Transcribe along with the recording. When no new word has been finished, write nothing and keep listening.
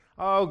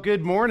Oh,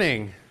 good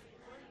morning.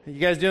 You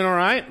guys doing all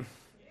right?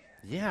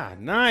 Yeah,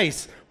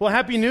 nice. Well,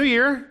 Happy New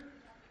Year.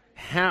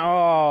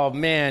 Oh,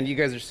 man, you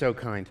guys are so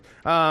kind.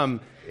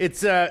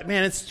 It's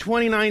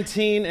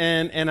 2019,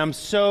 and I'm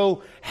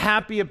so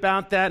happy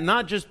about that,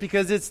 not just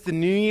because it's the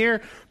new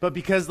year, but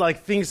because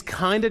things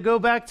kind of go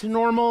back to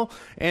normal.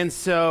 And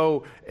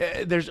so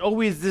there's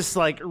always this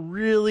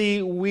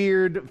really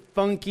weird,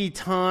 funky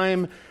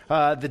time,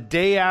 the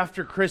day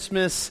after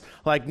Christmas,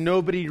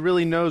 nobody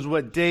really knows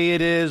what day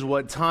it is,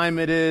 what time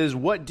it is,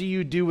 what do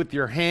you do with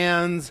your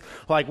hands,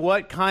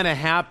 what kind of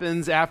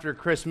happens after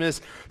Christmas.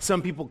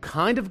 Some people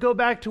kind of go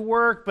back to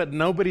work, but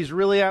nobody's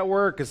really at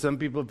work because some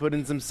people put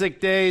in some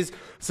sick days,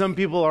 some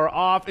people are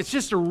off. It's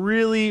just a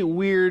really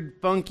weird,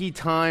 funky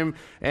time,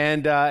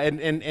 and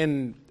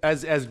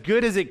as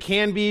good as it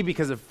can be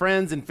because of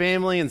friends and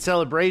family and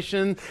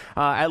celebration,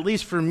 at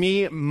least for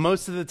me,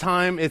 most of the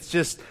time, it's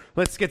just,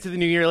 let's get to the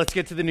new year, let's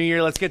get to the new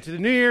year, let's get to the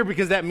new year,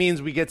 because that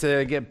means we get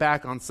to get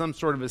back on some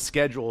sort of a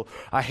schedule.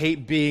 I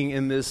hate being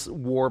in this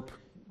warp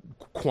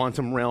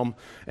quantum realm,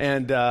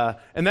 and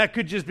that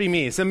could just be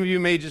me. Some of you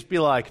may just be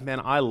like,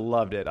 man, I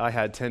loved it. I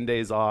had 10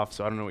 days off,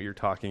 so I don't know what you're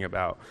talking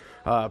about.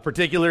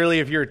 Particularly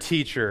if you're a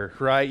teacher,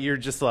 right? You're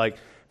just like,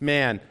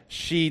 man,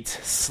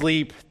 sheets,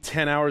 sleep,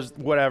 10 hours,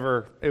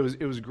 whatever. It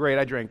was great.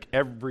 I drank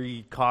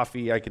every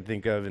coffee I could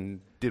think of and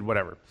did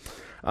whatever.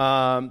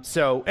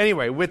 So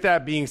anyway, with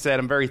that being said,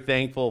 I'm very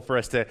thankful for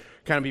us to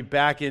kind of be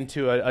back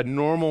into a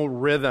normal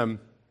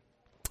rhythm.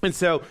 And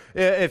so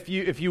if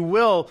you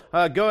will,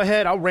 go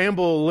ahead. I'll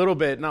ramble a little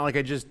bit, not like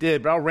I just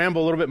did, but I'll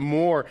ramble a little bit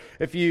more.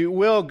 If you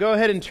will, go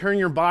ahead and turn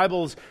your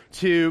Bibles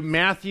to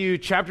Matthew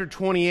chapter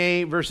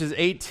 28, verses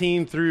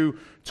 18 through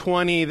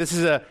 20. This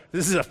is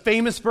a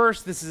famous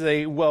verse. This is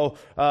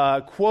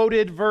a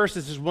quoted verse.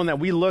 This is one that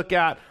we look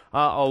at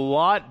a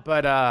lot,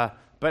 but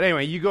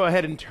anyway, you go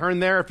ahead and turn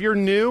there. If you're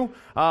new,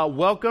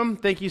 welcome.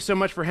 Thank you so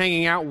much for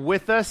hanging out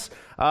with us.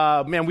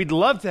 Man, we'd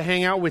love to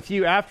hang out with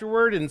you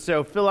afterward, and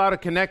so fill out a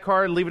Connect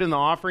card, leave it in the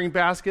offering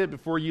basket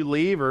before you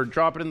leave, or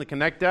drop it in the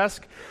Connect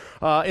desk.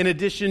 In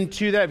addition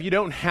to that, if you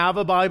don't have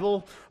a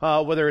Bible,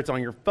 whether it's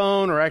on your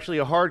phone or actually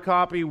a hard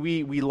copy,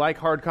 we like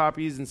hard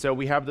copies, and so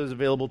we have those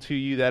available to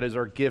you. That is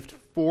our gift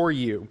for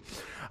you.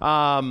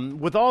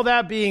 With all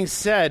that being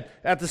said,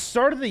 at the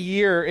start of the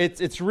year,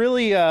 it's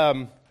really...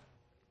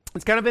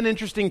 It's kind of an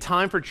interesting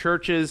time for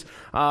churches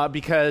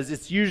because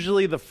it's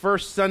usually the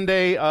first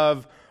Sunday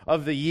of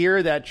the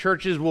year that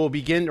churches will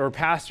begin, or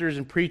pastors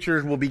and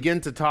preachers will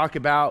begin to talk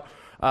about,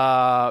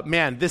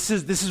 man, this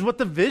is what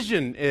the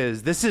vision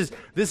is. This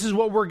is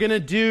what we're gonna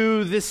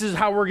do. This is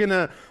how we're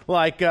gonna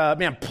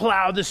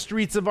plow the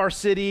streets of our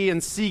city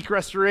and seek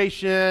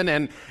restoration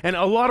and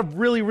a lot of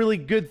really, really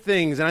good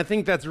things. And I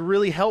think that's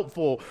really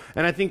helpful.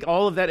 And I think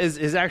all of that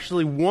is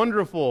actually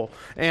wonderful.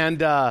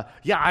 And I'm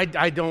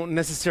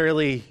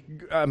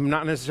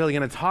not necessarily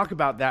going to talk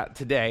about that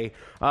today.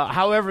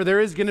 However, there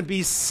is going to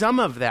be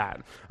some of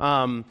that.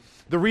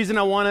 The reason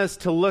I want us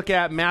to look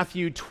at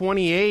Matthew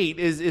 28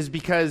 is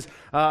because,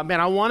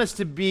 I want us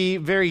to be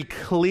very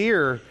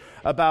clear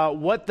about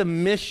what the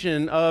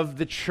mission of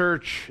the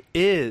church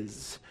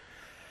is.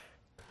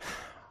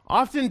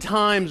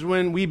 Oftentimes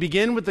when we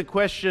begin with the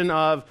question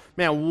of,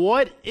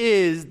 what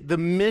is the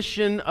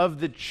mission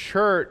of the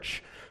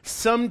church?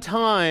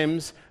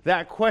 Sometimes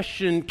that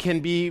question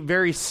can be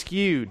very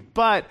skewed.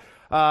 But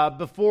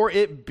before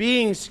it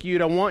being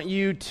skewed, I want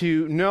you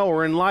to know,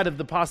 or in light of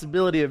the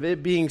possibility of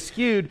it being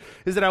skewed,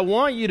 is that I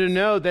want you to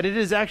know that it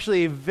is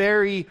actually a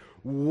very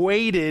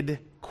weighted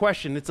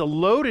question. It's a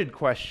loaded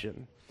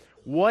question.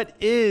 What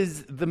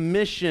is the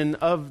mission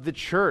of the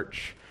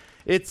church?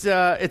 It's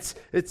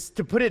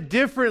to put it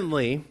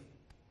differently,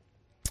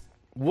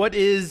 what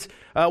has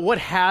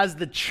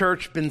the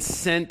church been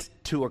sent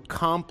to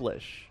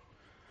accomplish?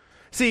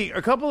 See,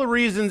 a couple of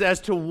reasons as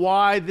to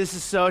why this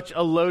is such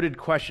a loaded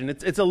question.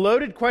 It's a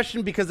loaded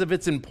question because of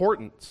its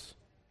importance,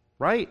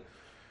 right?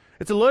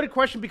 It's a loaded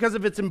question because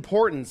of its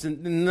importance.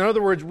 In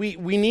other words, we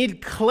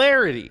need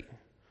clarity.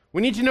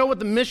 We need to know what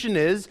the mission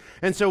is,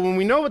 and so when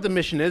we know what the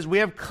mission is, we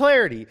have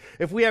clarity.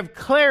 If we have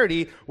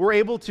clarity, we're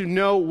able to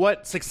know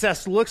what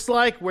success looks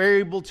like, we're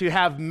able to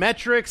have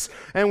metrics,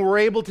 and we're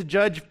able to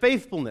judge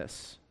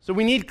faithfulness. So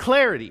we need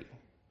clarity.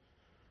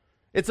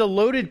 It's a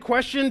loaded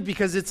question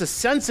because it's a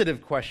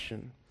sensitive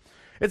question.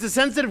 It's a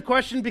sensitive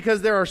question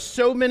because there are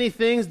so many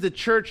things the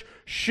church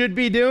should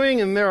be doing,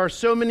 and there are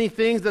so many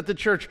things that the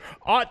church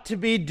ought to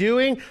be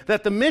doing,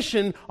 that the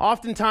mission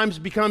oftentimes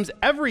becomes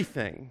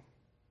everything.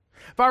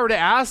 If I were to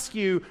ask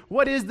you,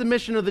 what is the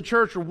mission of the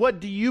church, or what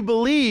do you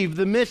believe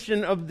the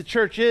mission of the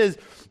church is,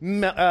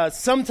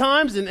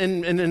 sometimes, and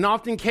in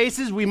often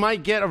cases, we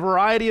might get a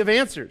variety of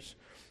answers.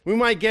 We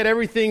might get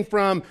everything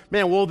from,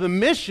 the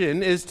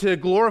mission is to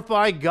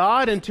glorify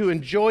God and to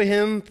enjoy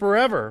Him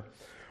forever.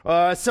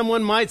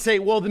 Someone might say,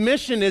 the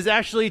mission is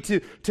actually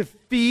to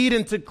feed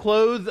and to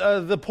clothe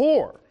the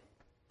poor.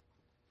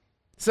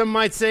 Some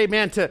might say,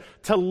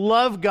 to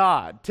love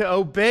God, to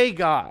obey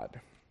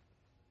God.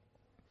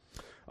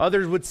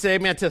 Others would say,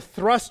 to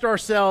thrust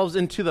ourselves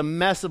into the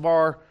mess of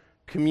our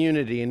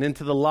community and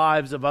into the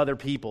lives of other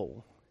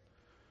people.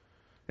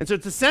 And so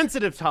it's a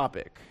sensitive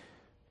topic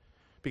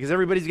because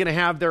everybody's going to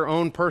have their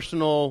own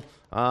personal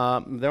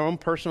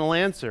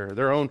answer,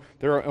 their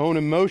own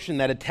emotion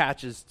that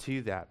attaches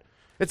to that.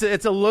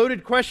 It's a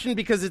loaded question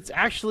because it's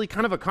actually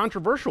kind of a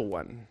controversial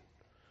one.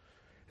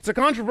 It's a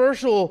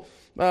controversial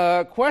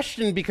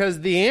question because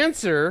the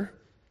answer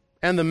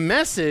and the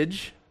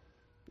message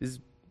is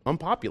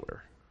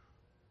unpopular.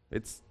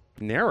 It's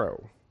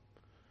narrow.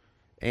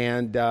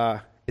 And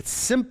it's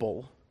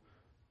simple,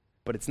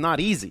 but it's not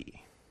easy.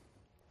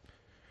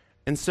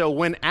 And so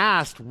when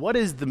asked, what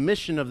is the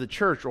mission of the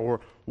church,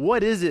 or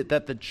what is it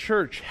that the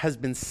church has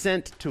been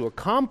sent to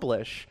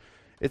accomplish,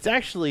 it's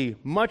actually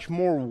much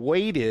more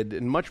weighted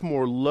and much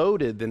more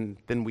loaded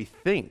than we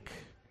think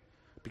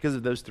because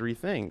of those three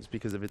things,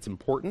 because of its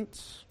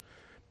importance,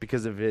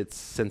 because of its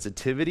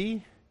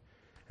sensitivity,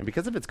 and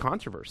because of its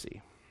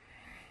controversy.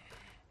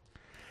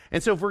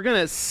 And so if we're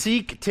going to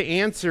seek to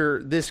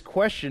answer this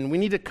question, we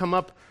need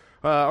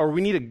to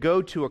we need to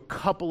go to a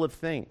couple of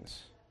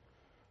things.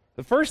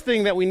 The first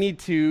thing that we need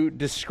to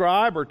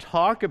describe or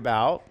talk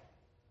about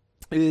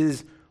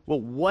is,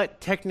 well,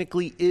 what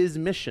technically is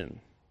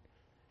mission?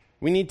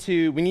 We need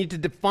to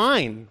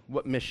define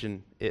what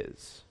mission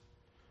is.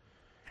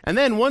 And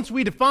then once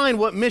we define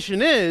what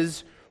mission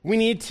is, we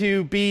need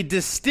to be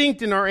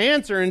distinct in our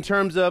answer in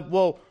terms of,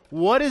 well,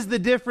 what is the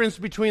difference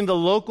between the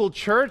local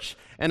church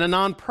and a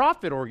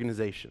nonprofit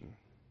organization?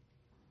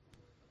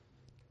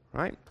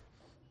 Right?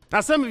 Now,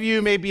 some of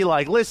you may be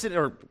like, listen,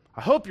 or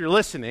I hope you're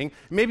listening.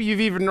 Maybe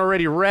you've even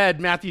already read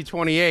Matthew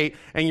 28,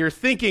 and you're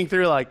thinking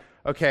through like,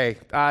 okay,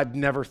 I've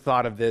never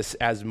thought of this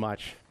as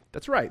much.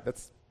 That's right.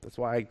 That's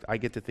why I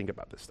get to think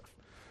about this stuff,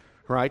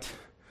 right?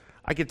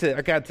 I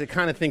got to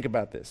kind of think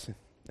about this,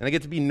 and I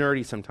get to be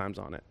nerdy sometimes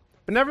on it.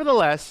 But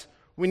nevertheless,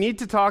 we need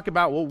to talk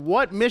about, well,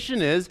 what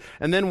mission is,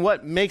 and then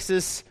what makes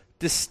us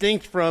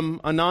distinct from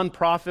a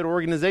nonprofit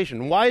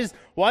organization. Why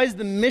is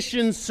the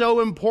mission so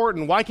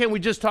important? Why can't we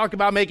just talk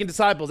about making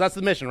disciples? That's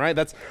the mission, right?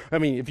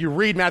 If you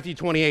read Matthew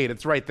 28,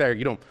 it's right there.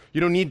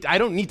 I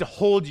don't need to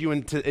hold you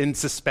in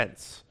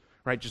suspense,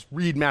 right? Just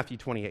read Matthew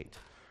 28,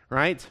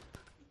 right?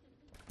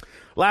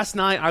 Last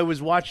night I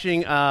was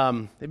watching,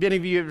 have any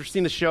of you ever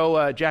seen the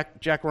show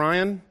Jack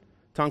Ryan?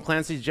 Tom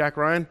Clancy's Jack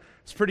Ryan?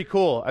 It's pretty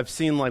cool. I've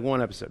seen like one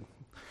episode.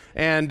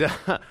 And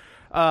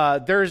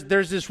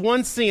there's this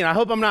one scene. I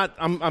hope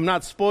I'm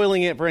not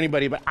spoiling it for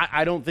anybody, but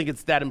I don't think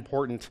it's that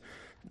important,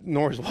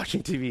 nor is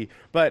watching TV.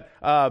 But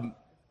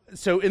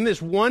so in this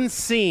one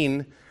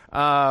scene,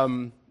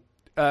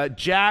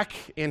 Jack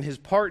and his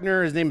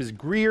partner, his name is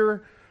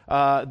Greer,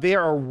 they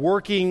are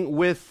working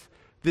with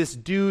this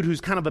dude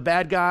who's kind of a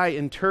bad guy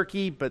in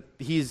Turkey, but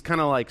he's kind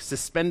of like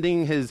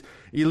suspending his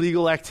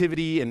illegal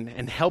activity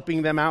and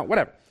helping them out,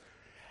 whatever.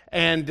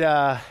 And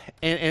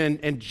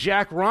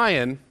Jack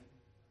Ryan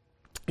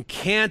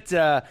can't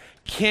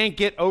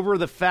get over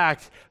the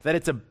fact that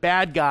it's a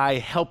bad guy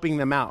helping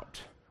them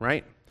out,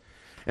 right?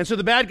 And so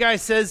the bad guy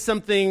says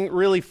something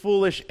really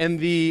foolish, and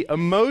the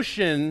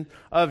emotion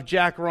of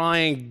Jack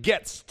Ryan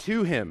gets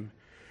to him.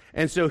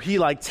 And so he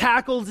like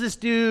tackles this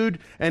dude,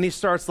 and he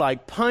starts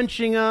like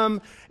punching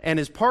him, and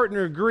his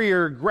partner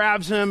Greer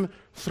grabs him,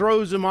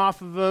 throws him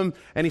off of him,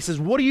 and he says,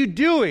 "What are you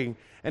doing?"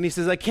 And he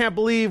says, "I can't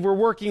believe we're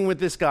working with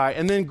this guy."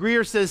 And then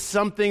Greer says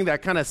something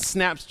that kind of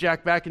snaps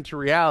Jack back into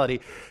reality.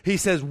 He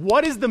says,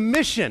 "What is the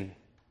mission?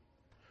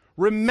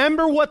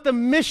 Remember what the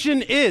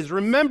mission is.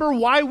 Remember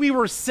why we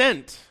were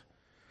sent."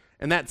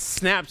 And that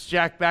snaps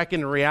Jack back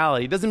into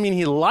reality. It doesn't mean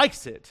he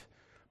likes it,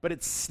 but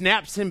it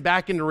snaps him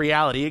back into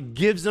reality. It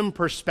gives him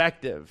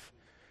perspective.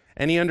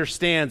 And he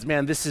understands,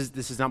 man, this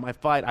is not my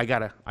fight. I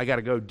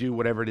gotta go do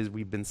whatever it is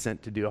we've been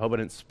sent to do. I hope I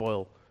didn't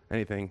spoil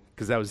anything,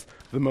 because that was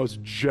the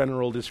most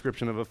general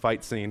description of a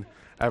fight scene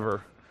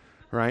ever,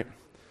 right?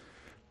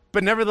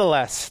 But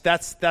nevertheless,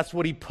 that's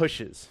what he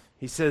pushes.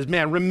 He says,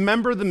 man,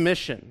 remember the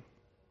mission.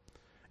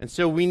 And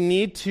so we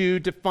need to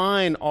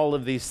define all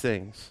of these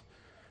things,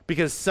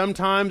 because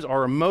sometimes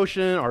our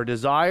emotion, our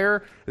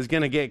desire is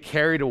going to get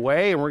carried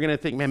away, and we're going to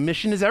think, man,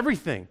 mission is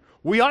everything.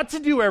 We ought to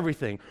do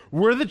everything.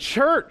 We're the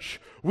church.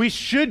 We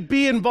should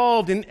be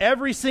involved in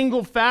every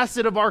single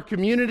facet of our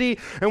community,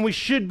 and we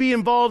should be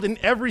involved in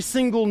every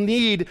single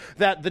need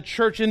that the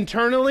church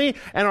internally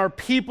and our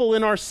people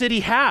in our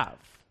city have.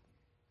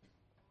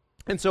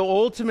 And so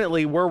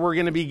ultimately, where we're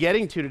going to be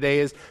getting to today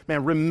is,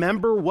 man,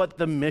 remember what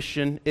the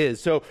mission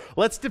is. So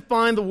let's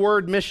define the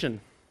word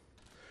mission.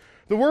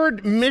 The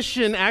word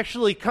mission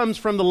actually comes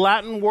from the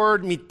Latin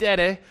word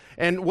mittere,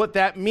 and what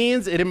that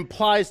means, it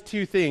implies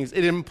two things.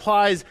 It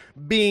implies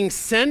being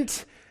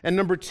sent, and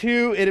number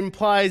two, it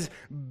implies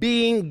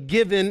being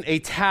given a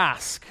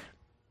task.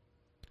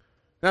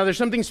 Now, there's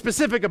something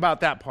specific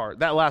about that part,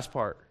 that last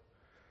part.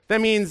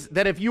 That means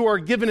that if you are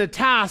given a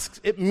task,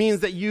 it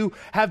means that you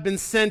have been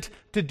sent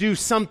to do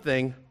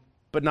something,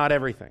 but not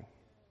everything.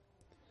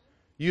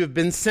 You have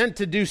been sent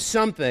to do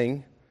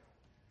something,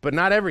 but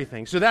not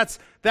everything. So that's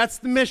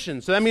the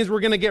mission. So that means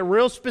we're going to get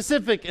real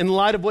specific in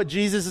light of what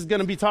Jesus is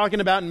going to be talking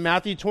about in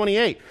Matthew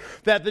 28,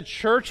 that the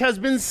church has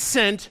been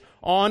sent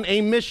on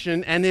a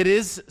mission, and it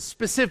is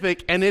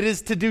specific, and it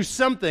is to do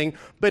something,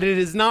 but it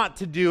is not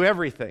to do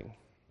everything.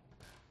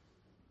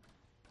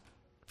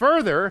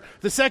 Further,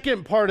 the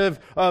second part of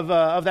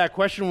that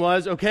question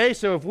was, okay,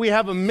 so if we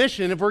have a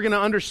mission, if we're going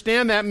to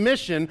understand that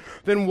mission,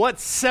 then what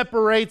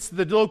separates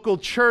the local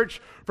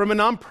church from a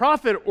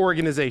nonprofit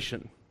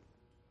organization?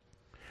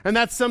 And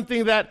that's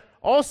something that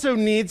also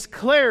needs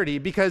clarity,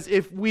 because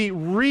if we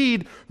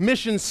read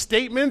mission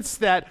statements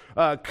that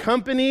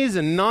companies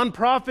and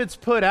nonprofits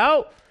put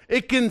out,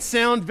 it can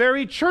sound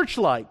very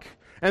church-like,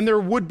 and there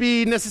would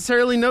be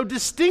necessarily no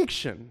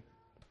distinction.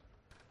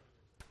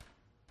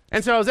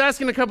 And so I was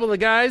asking a couple of the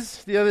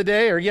guys the other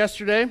day or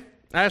yesterday.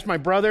 I asked my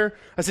brother,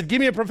 I said, give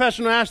me a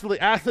professional athlete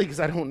because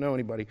I don't know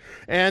anybody.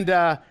 And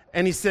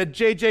he said,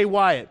 J.J.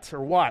 Watt,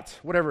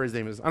 whatever his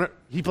name is.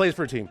 He plays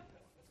for a team.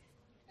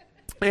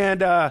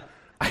 And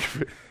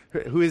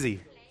who is he?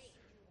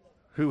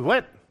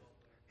 What?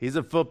 He's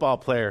a football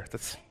player.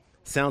 That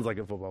sounds like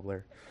a football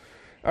player.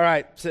 All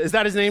right, so is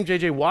that his name,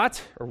 J.J. Watt?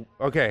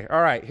 Okay,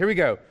 all right, here we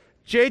go.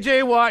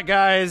 J.J. Watt,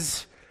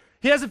 guys.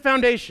 He has a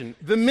foundation.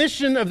 The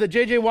mission of the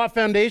J.J. Watt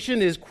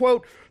Foundation is,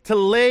 quote, to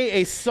lay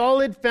a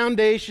solid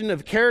foundation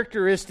of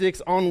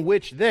characteristics on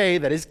which they,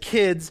 that is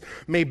kids,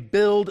 may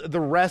build the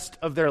rest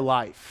of their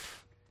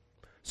life.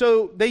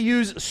 So they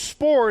use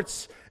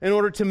sports in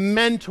order to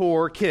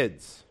mentor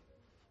kids.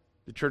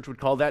 The church would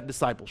call that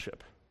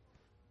discipleship,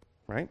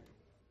 right?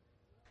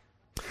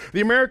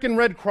 The American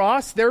Red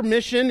Cross, their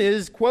mission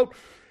is, quote,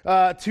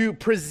 to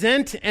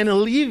present and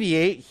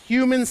alleviate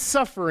human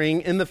suffering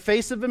in the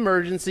face of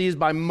emergencies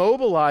by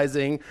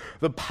mobilizing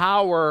the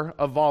power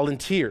of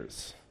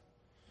volunteers.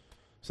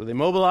 So they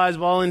mobilize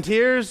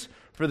volunteers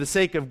for the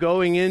sake of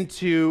going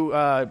into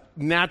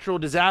natural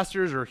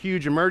disasters or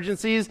huge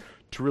emergencies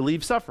to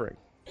relieve suffering.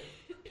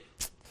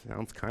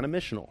 Sounds kind of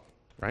missional,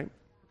 right?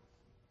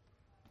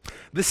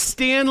 The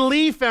Stan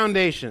Lee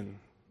Foundation,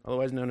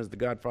 otherwise known as the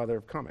godfather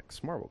of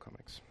comics, Marvel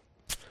Comics.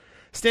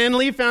 Stan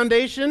Lee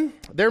Foundation,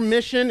 their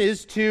mission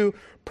is to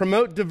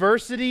promote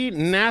diversity,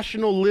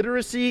 national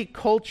literacy,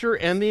 culture,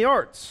 and the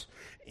arts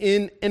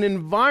in an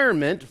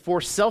environment for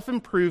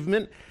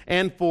self-improvement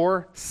and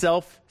for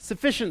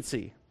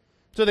self-sufficiency.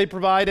 So they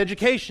provide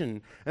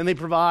education and they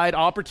provide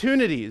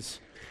opportunities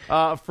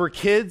for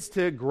kids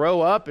to grow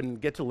up and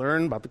get to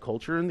learn about the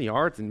culture and the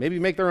arts and maybe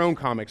make their own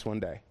comics one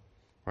day,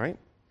 right?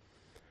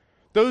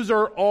 Those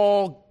are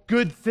all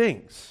good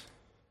things.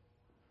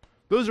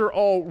 Those are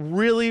all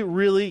really,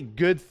 really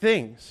good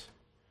things.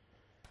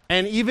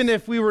 And even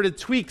if we were to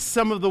tweak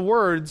some of the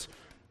words,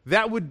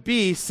 that would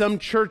be some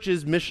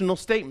churches' missional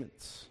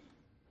statements.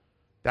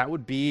 That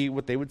would be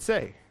what they would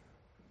say.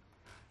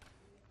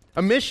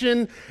 A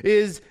mission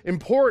is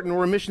important,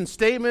 or a mission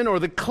statement, or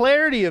the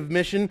clarity of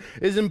mission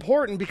is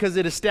important because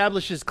it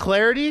establishes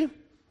clarity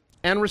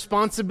and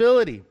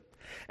responsibility.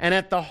 And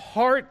at the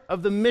heart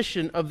of the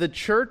mission of the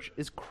church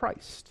is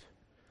Christ.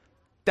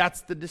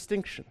 That's the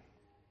distinction.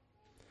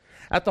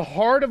 At the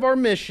heart of our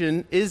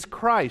mission is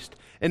Christ,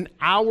 and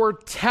our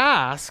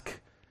task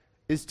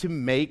is to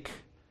make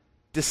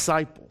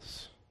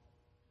disciples.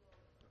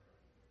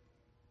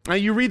 Now,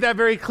 you read that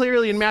very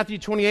clearly in Matthew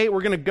 28.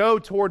 We're going to go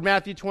toward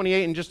Matthew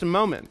 28 in just a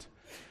moment.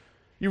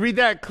 You read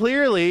that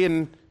clearly,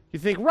 and you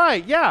think,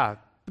 right, yeah,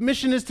 the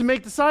mission is to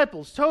make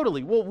disciples,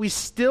 totally. Well, we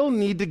still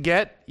need to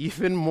get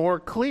even more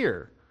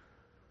clear.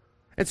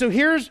 And so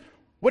here's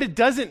what it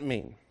doesn't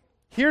mean.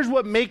 Here's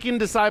what making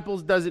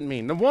disciples doesn't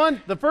mean.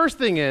 The first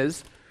thing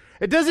is,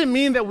 it doesn't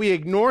mean that we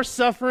ignore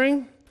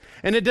suffering,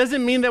 and it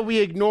doesn't mean that we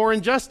ignore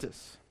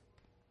injustice.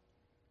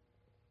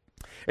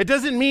 It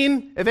doesn't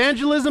mean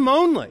evangelism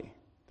only.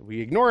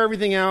 We ignore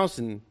everything else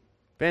and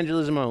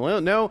evangelism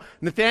only. No,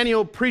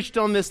 Nathaniel preached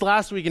on this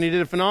last week, and he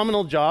did a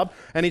phenomenal job,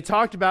 and he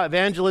talked about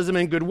evangelism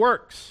and good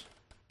works.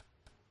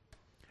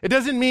 It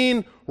doesn't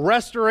mean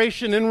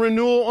restoration and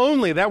renewal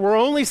only, that we're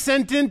only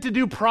sent in to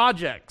do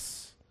projects.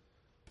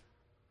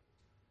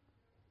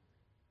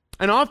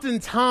 And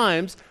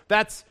oftentimes,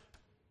 that's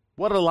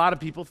what a lot of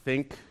people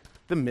think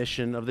the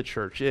mission of the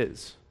church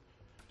is.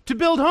 To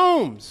build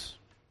homes,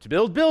 to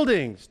build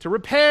buildings, to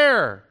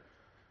repair,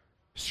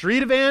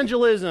 street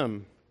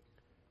evangelism,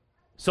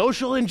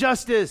 social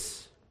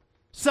injustice,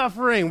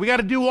 suffering. We got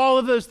to do all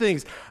of those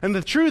things. And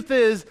the truth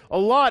is, a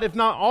lot, if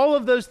not all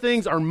of those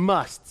things are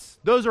musts.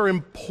 Those are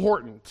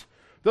important.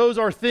 Those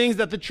are things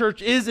that the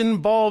church is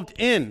involved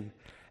in.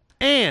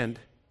 And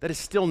that is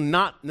still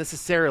not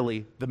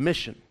necessarily the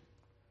mission.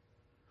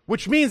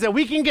 Which means that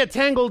we can get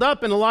tangled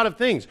up in a lot of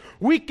things.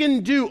 We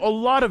can do a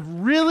lot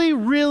of really,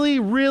 really,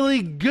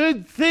 really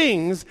good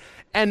things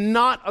and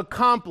not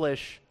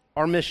accomplish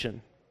our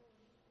mission.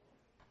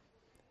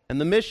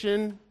 And the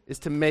mission is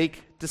to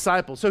make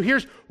disciples. So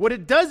here's what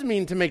it does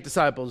mean to make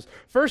disciples.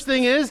 First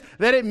thing is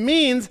that it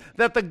means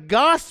that the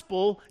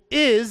gospel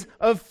is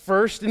of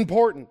first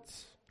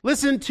importance.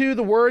 Listen to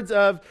the words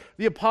of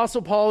the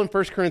Apostle Paul in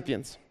 1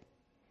 Corinthians.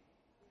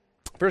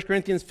 1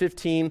 Corinthians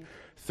 15,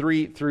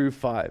 3 through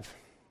 5.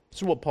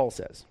 This is what Paul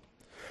says.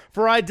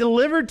 For I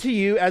delivered to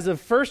you as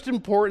of first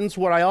importance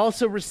what I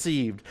also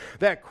received,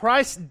 that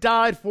Christ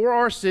died for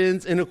our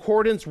sins in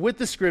accordance with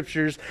the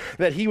Scriptures,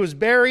 that he was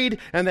buried,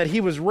 and that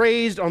he was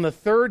raised on the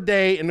third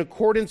day in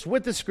accordance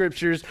with the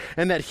Scriptures,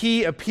 and that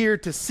he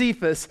appeared to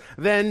Cephas,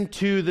 then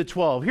to the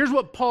 12. Here's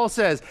what Paul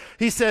says.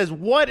 He says,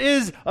 what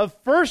is of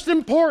first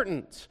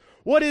importance,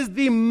 what is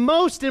the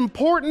most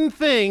important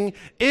thing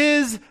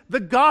is the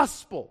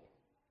gospel.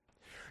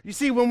 You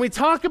see, when we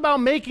talk about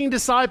making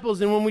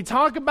disciples and when we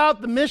talk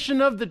about the mission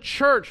of the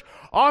church,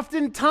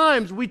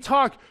 oftentimes we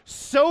talk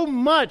so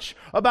much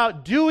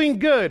about doing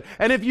good.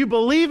 And if you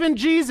believe in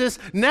Jesus,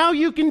 now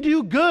you can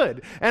do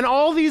good. And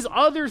all these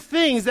other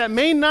things that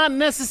may not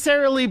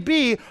necessarily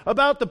be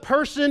about the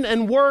person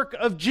and work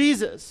of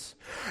Jesus.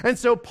 And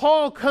so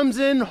Paul comes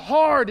in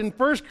hard in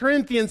 1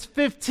 Corinthians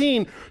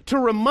 15 to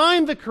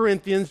remind the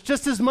Corinthians,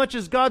 just as much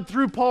as God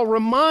through Paul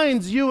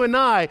reminds you and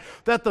I,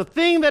 that the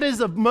thing that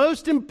is of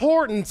most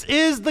importance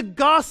is the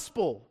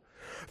gospel.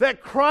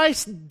 That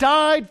Christ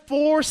died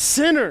for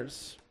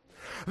sinners.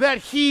 That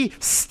he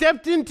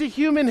stepped into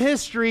human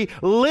history,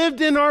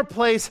 lived in our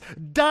place,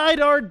 died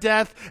our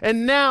death,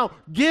 and now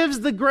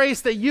gives the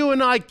grace that you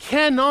and I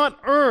cannot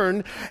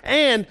earn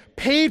and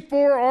paid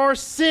for our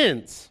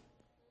sins.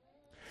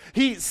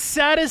 He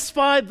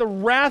satisfied the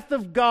wrath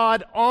of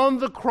God on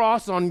the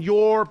cross on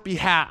your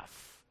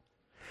behalf.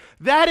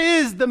 That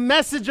is the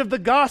message of the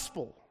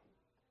gospel.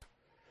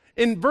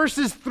 In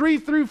verses 3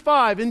 through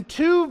 5, in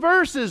 2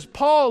 verses,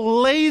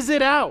 Paul lays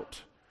it out.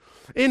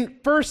 In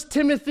 1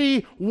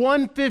 Timothy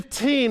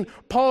 1:15,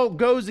 Paul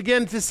goes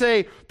again to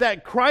say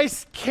that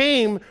Christ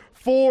came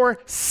for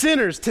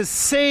sinners, to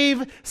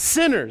save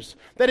sinners.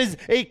 That is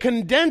a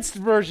condensed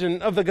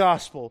version of the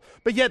gospel,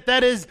 but yet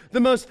that is the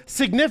most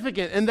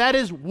significant, and that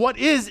is what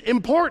is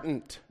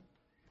important.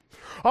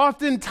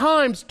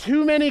 Oftentimes,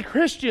 too many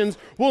Christians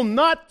will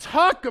not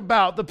talk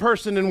about the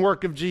person and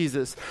work of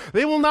Jesus.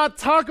 They will not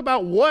talk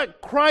about what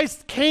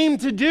Christ came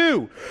to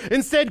do.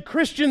 Instead,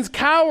 Christians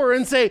cower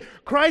and say,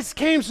 Christ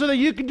came so that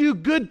you can do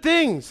good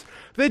things.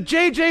 The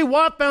J.J.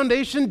 Watt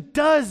Foundation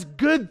does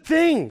good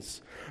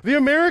things. The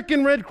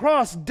American Red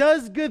Cross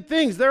does good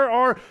things. There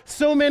are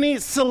so many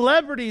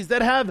celebrities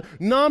that have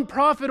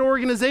nonprofit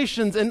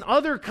organizations and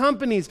other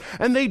companies,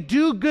 and they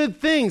do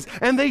good things,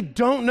 and they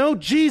don't know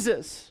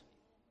Jesus.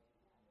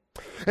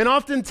 And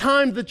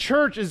oftentimes the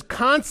church is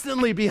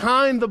constantly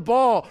behind the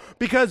ball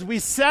because we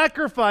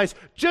sacrifice,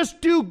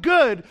 just do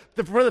good,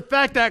 for the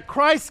fact that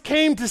Christ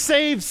came to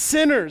save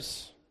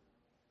sinners.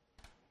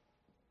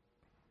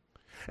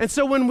 And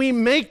so when we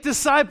make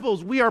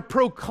disciples, we are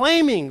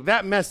proclaiming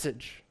that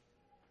message.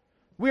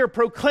 We are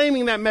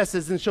proclaiming that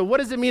message. And so what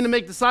does it mean to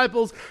make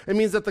disciples? It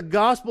means that the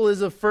gospel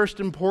is of first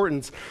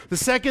importance. The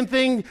second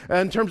thing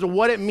in terms of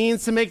what it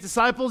means to make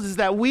disciples is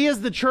that we as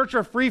the church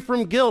are free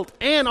from guilt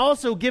and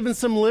also given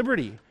some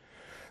liberty.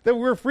 That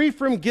we're free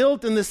from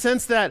guilt in the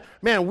sense that,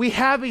 man, we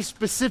have a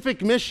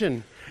specific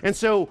mission. And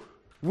so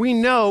we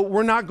know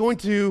we're not going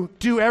to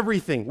do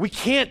everything. We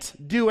can't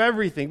do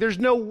everything. There's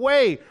no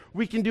way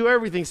we can do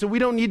everything. So we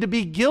don't need to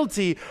be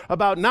guilty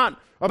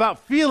about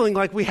feeling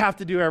like we have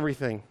to do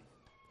everything.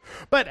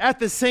 But at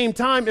the same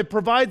time, it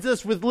provides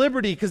us with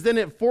liberty because then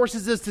it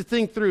forces us to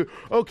think through,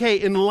 okay,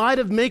 in light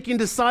of making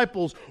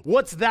disciples,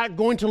 what's that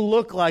going to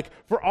look like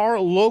for our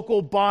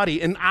local body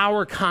in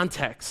our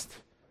context?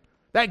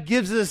 That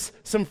gives us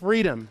some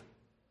freedom.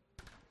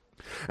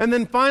 And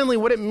then finally,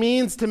 what it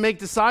means to make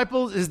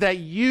disciples is that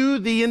you,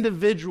 the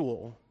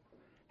individual,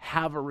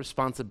 have a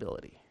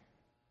responsibility.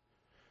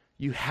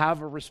 You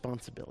have a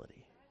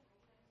responsibility.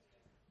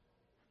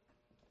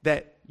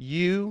 That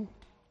you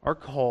are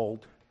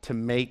called to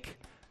make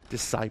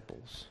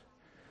disciples.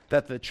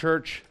 That the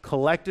church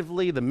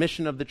collectively, the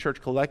mission of the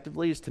church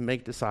collectively is to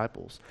make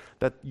disciples.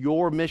 That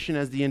your mission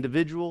as the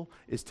individual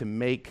is to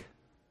make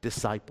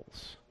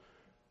disciples.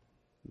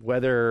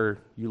 Whether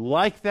you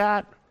like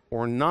that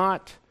or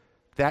not,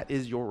 that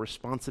is your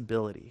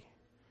responsibility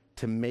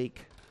to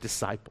make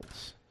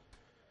disciples.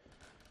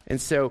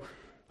 And so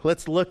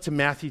let's look to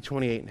Matthew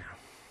 28 now.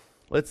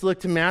 Let's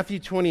look to Matthew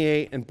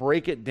 28 and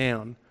break it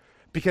down.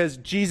 Because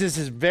Jesus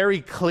is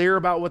very clear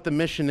about what the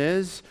mission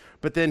is,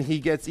 but then he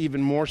gets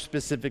even more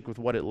specific with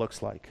what it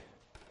looks like.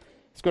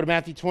 Let's go to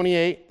Matthew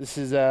 28. This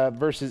is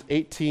verses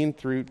 18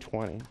 through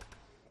 20.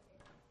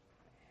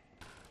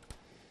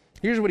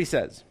 Here's what he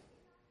says.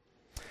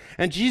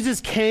 And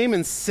Jesus came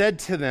and said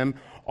to them,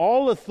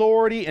 all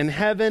authority in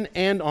heaven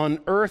and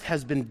on earth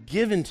has been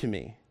given to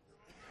me.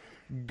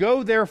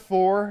 Go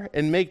therefore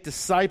and make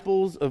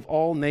disciples of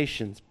all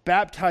nations,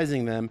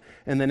 baptizing them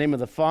in the name of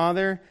the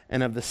Father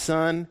and of the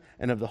Son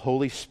and of the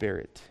Holy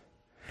Spirit,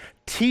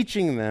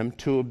 teaching them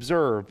to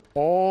observe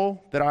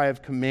all that I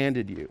have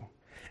commanded you.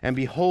 And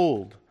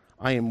behold,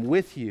 I am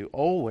with you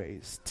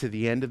always to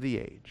the end of the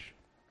age.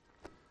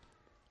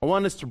 I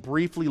want us to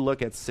briefly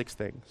look at 6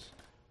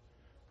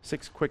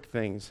 quick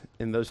things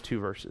in those 2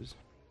 verses.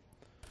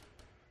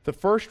 The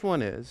first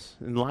one is,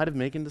 in light of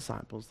making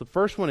disciples, the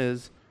first one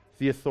is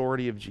the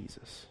authority of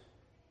Jesus.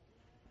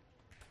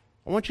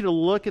 I want you to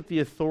look at the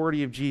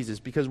authority of Jesus,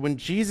 because when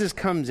Jesus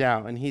comes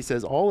out and he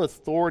says, all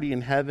authority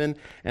in heaven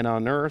and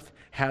on earth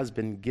has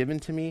been given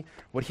to me,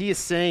 what he is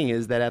saying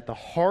is that at the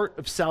heart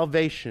of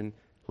salvation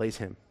lays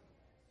him.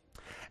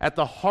 At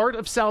the heart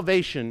of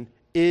salvation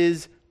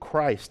is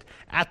Christ.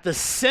 At the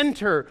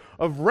center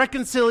of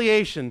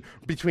reconciliation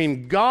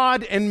between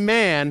God and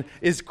man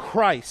is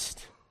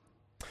Christ.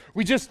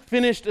 We just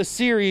finished a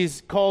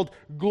series called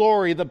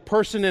Glory, the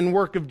person and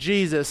work of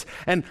Jesus,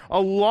 and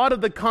a lot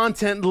of the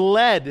content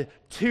led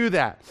to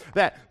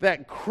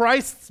that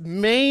Christ's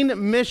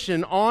main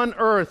mission on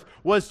earth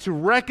was to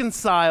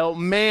reconcile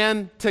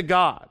man to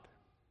God.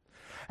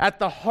 At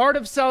the heart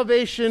of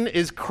salvation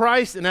is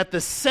Christ, and at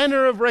the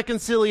center of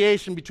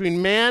reconciliation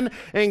between man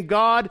and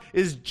God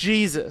is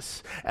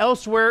Jesus.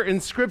 Elsewhere in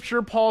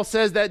Scripture, Paul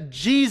says that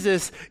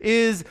Jesus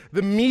is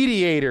the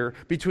mediator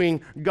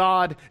between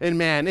God and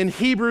man. In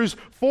Hebrews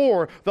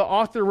 4, the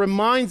author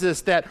reminds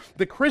us that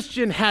the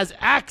Christian has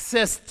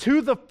access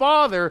to the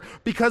Father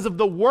because of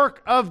the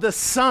work of the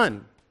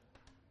Son.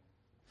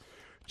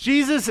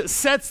 Jesus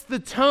sets the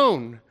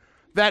tone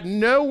that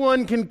no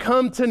one can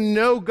come to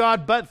know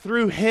God but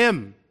through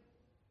him.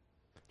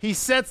 He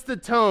sets the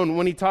tone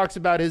when he talks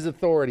about his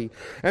authority.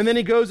 And then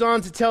he goes on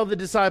to tell the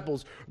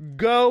disciples,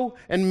 go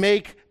and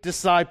make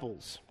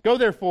disciples. Go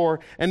therefore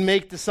and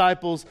make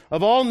disciples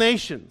of all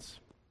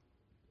nations.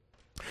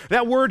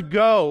 That word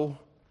go,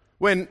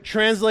 when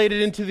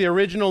translated into the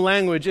original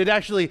language, it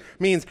actually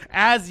means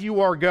as you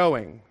are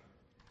going.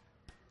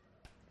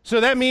 So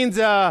that means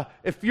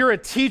if you're a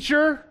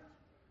teacher,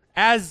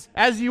 as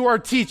you are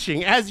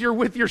teaching, as you're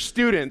with your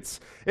students.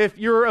 If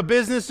you're a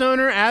business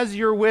owner, as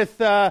you're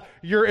with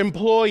your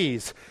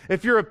employees.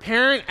 If you're a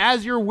parent,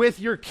 as you're with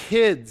your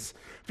kids.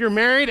 If you're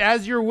married,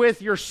 as you're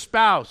with your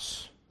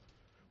spouse.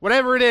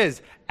 Whatever it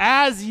is,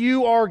 as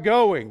you are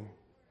going.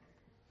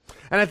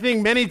 And I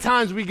think many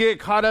times we get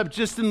caught up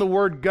just in the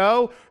word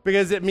go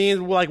because it means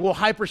we'll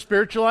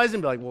hyper-spiritualize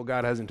and be like, well,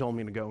 God hasn't told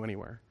me to go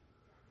anywhere.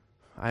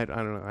 I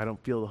don't know. I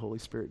don't feel the Holy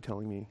Spirit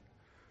telling me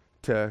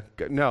to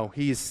go. No,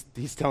 he's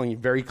telling you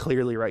very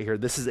clearly right here,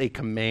 this is a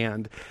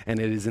command, and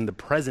it is in the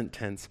present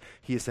tense.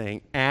 He is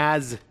saying,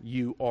 as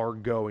you are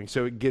going.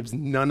 So it gives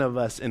none of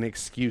us an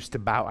excuse to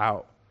bow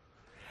out.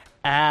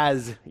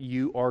 As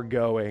you are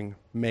going,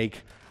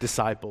 make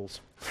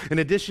disciples. In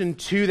addition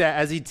to that,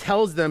 as he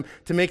tells them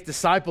to make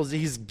disciples,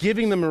 he's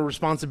giving them a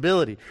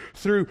responsibility.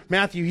 Through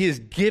Matthew, he is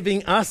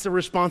giving us a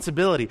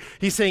responsibility.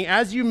 He's saying,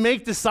 as you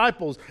make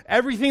disciples,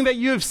 everything that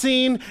you have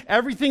seen,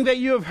 everything that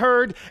you have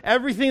heard,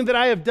 everything that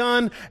I have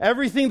done,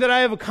 everything that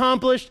I have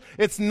accomplished,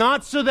 it's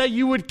not so that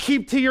you would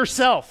keep to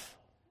yourself.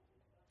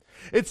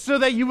 It's so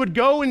that you would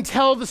go and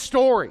tell the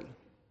story.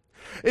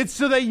 It's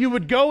so that you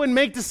would go and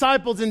make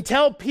disciples and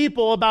tell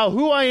people about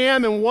who I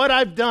am and what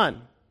I've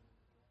done.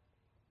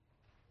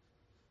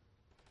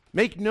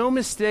 Make no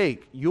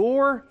mistake,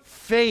 your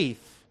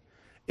faith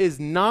is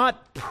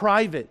not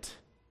private.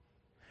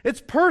 It's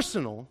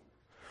personal,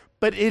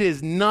 but it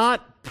is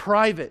not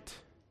private.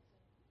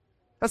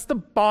 That's the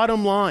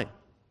bottom line.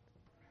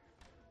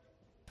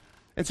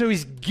 And so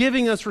he's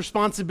giving us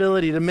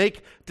responsibility to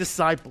make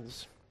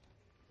disciples.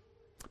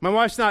 My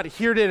wife's not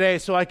here today,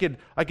 so I could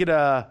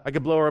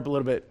blow her up a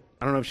little bit.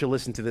 I don't know if she'll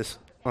listen to this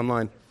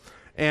online.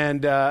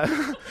 And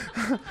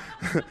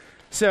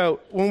so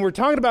when we're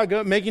talking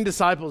about making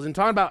disciples and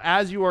talking about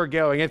as you are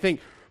going, I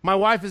think my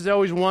wife is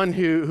always one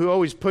who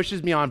always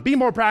pushes me on, be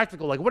more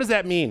practical. Like, what does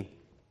that mean?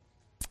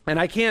 And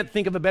I can't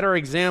think of a better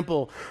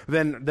example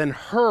than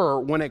her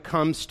when it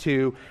comes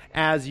to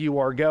as you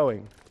are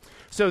going.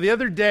 So the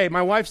other day,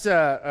 my wife's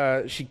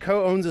she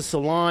co-owns a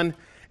salon,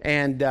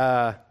 and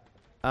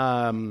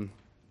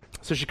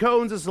so she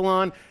co-owns a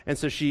salon, and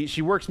so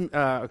she works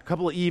a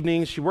couple of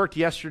evenings. She worked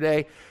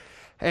yesterday,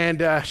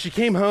 and she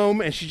came home,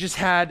 and she just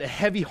had a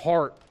heavy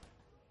heart.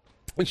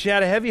 And she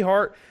had a heavy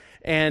heart,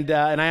 and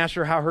I asked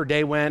her how her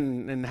day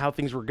went and how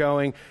things were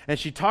going. And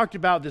she talked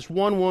about this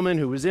one woman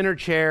who was in her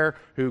chair,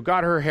 who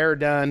got her hair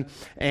done,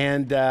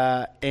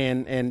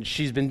 and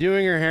she's been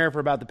doing her hair for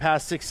about the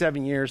past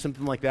 6-7 years,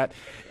 something like that.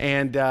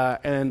 And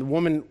the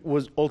woman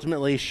was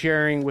ultimately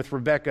sharing with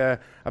Rebecca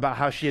about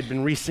how she had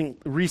been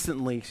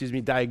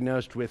recently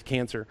diagnosed with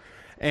cancer.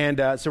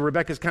 And so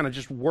Rebecca's kind of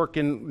just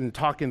working and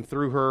talking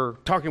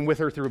with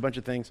her through a bunch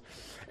of things.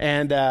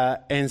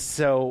 And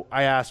so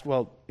I asked,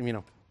 well,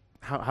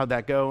 how'd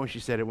that go? And she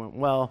said it went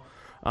well.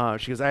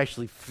 She goes, I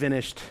actually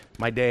finished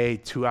my day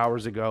 2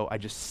 hours ago. I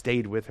just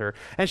stayed with her.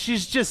 And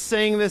she's just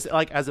saying this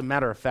as a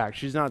matter of fact.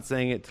 She's not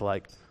saying it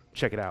to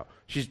check it out.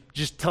 She's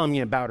just telling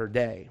me about her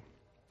day.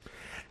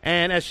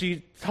 And as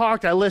she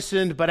talked, I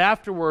listened. But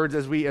afterwards,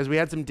 as we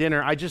had some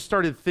dinner, I just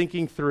started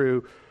thinking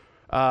through,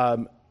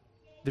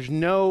 there's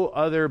no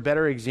other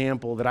better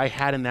example that I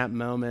had in that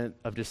moment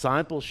of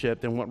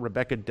discipleship than what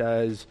Rebecca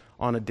does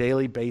on a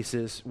daily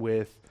basis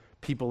with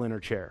people in her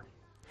chair.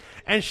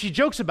 And she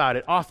jokes about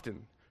it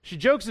often. She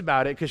jokes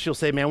about it because she'll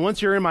say, man,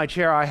 once you're in my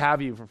chair, I have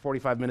you for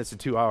 45 minutes to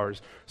 2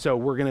 hours. So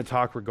we're going to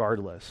talk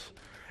regardless.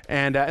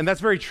 And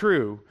that's very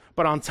true.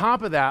 But on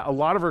top of that, a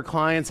lot of her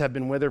clients have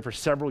been with her for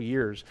several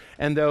years.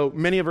 And though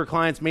many of her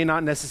clients may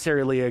not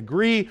necessarily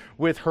agree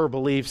with her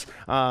beliefs,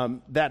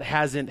 that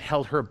hasn't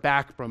held her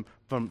back from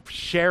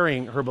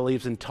sharing her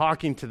beliefs and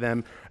talking to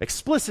them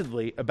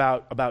explicitly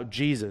about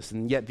Jesus.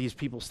 And yet these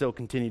people still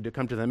continue to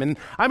come to them. And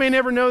I may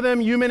never know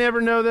them, you may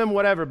never know them,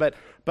 whatever. But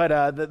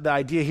the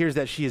idea here is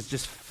that she is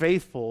just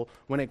faithful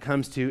when it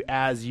comes to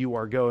as you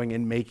are going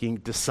and making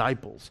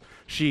disciples.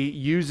 She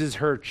uses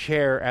her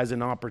chair as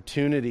an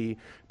opportunity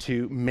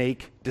to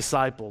make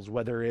disciples,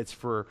 whether it's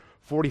for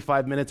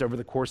 45 minutes over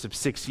the course of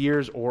 6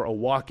 years or a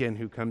walk-in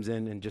who comes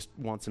in and just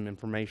wants some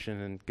information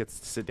and gets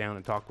to sit down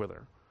and talk with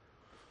her.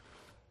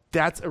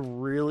 That's a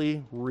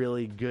really,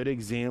 really good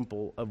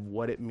example of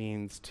what it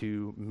means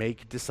to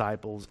make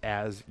disciples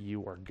as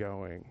you are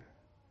going.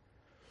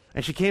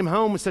 And she came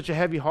home with such a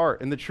heavy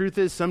heart. And the truth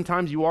is,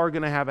 sometimes you are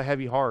going to have a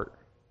heavy heart.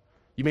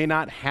 You may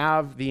not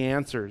have the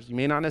answers. You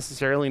may not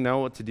necessarily know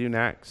what to do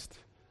next.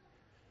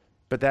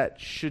 But that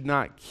should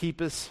not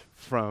keep us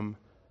from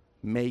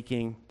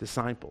making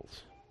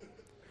disciples.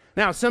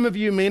 Now, some of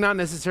you may not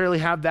necessarily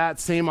have that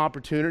same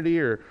opportunity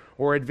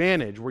or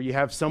advantage where you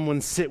have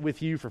someone sit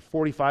with you for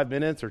 45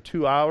 minutes or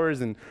 2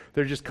 hours and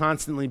they're just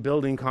constantly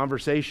building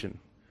conversation.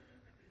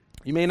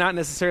 You may not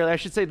necessarily, I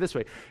should say it this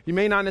way, you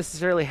may not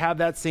necessarily have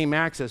that same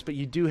access, but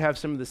you do have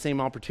some of the same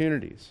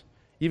opportunities,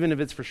 even if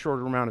it's for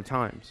shorter amount of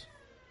times.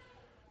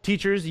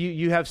 Teachers,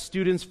 you have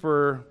students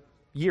for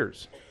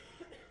years,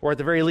 or at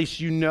the very least,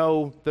 you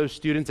know those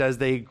students as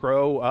they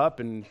grow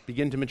up and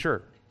begin to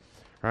mature,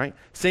 right?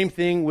 Same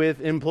thing with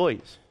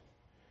employees,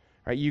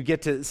 right? You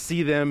get to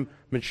see them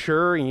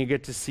mature and you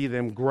get to see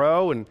them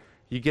grow and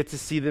you get to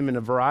see them in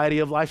a variety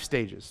of life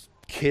stages.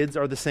 Kids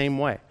are the same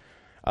way.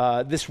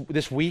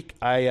 This week,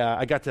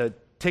 I got to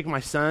take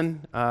my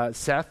son,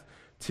 Seth,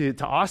 to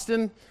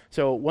Austin.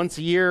 So once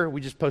a year,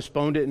 we just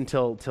postponed it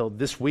until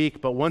this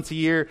week, but once a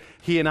year,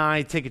 he and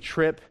I take a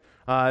trip,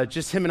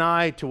 just him and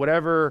I, to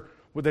whatever,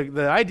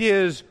 the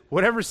idea is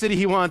whatever city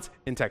he wants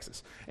in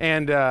Texas.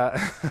 And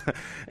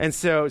and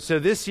so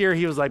this year,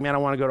 he was like, man, I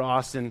want to go to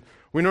Austin.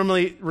 We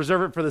normally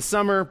reserve it for the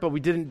summer, but we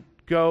didn't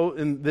go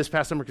in this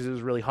past summer because it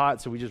was really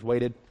hot, so we just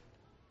waited.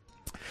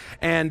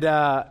 And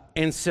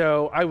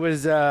so I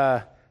was,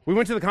 we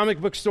went to the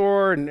comic book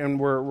store and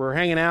we're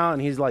hanging out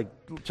and he's like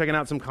checking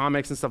out some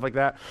comics and stuff like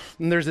that.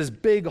 And there's this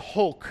big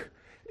Hulk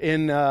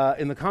in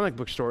the comic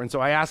book store. And so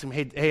I asked him,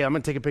 hey, I'm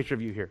going to take a picture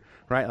of you here,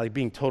 right? Like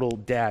being total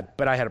dad,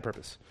 but I had a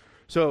purpose.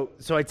 So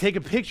I take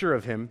a picture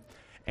of him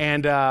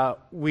and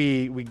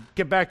we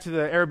get back to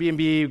the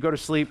Airbnb, go to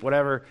sleep,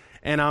 whatever.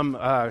 And I'm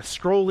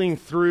scrolling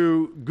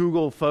through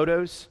Google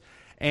Photos.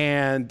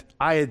 And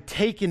I had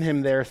taken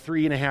him there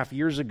 3.5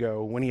 years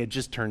ago when he had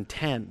just turned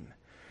 10.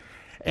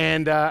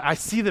 And I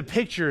see the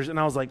pictures, and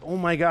I was like, oh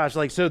my gosh.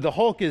 Like, so the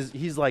Hulk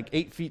he's like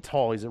 8 feet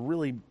tall. He's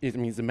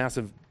a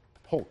massive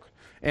Hulk.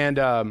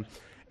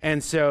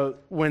 And so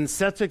when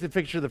Seth took the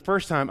picture the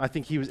first time, I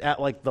think he was at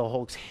like the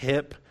Hulk's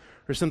hip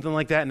or something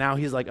like that. Now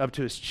he's like up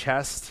to his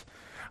chest.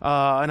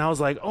 And I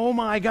was like, oh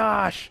my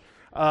gosh.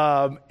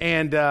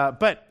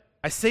 But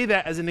I say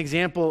that as an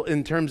example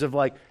in terms of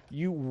like,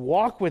 you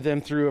walk with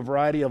them through a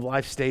variety of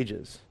life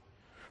stages.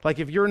 Like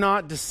if you're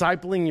not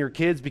discipling your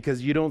kids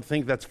because you don't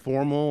think that's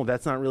formal,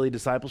 that's not really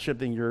discipleship,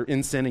 then you're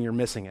in sin and you're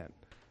missing it.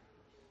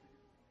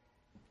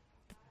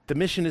 The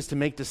mission is to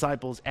make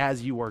disciples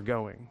as you are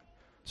going.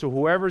 So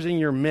whoever's in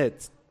your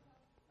midst,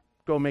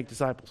 go make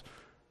disciples.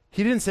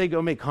 He didn't say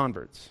go make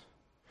converts.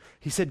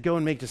 He said go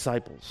and make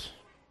disciples.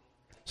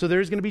 So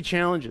there's going to be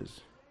challenges.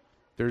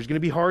 There's going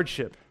to be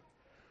hardship.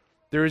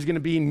 There is going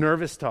to be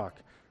nervous talk.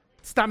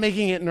 Stop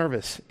making it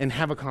nervous and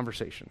have a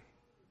conversation,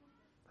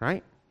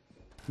 right?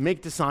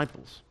 Make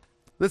disciples.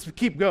 Let's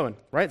keep going,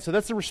 right? So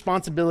that's the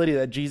responsibility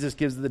that Jesus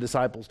gives to the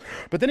disciples.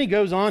 But then he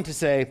goes on to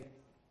say,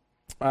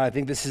 I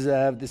think this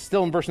is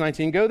still in verse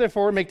 19, go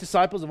therefore, make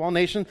disciples of all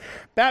nations,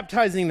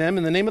 baptizing them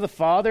in the name of the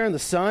Father and the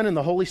Son and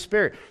the Holy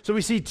Spirit. So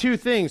we see two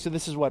things. So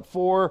this is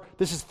 4?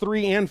 This is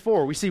 3 and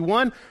 4. We see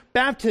one,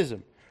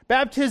 baptism.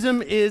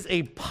 Baptism is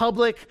a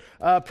public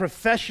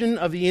profession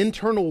of the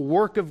internal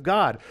work of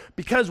God.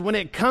 Because when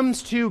it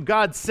comes to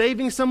God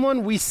saving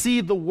someone, we see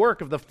the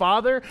work of the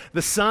Father,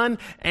 the Son,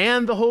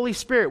 and the Holy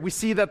Spirit. We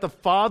see that the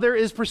Father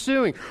is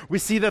pursuing. We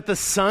see that the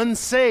Son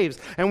saves.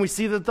 And we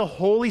see that the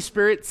Holy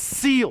Spirit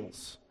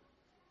seals.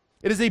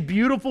 It is a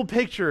beautiful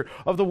picture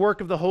of the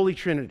work of the Holy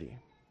Trinity.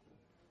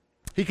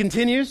 He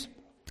continues,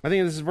 I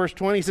think this is verse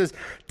 20, he says,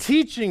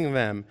 teaching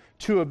them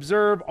to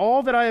observe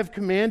all that I have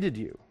commanded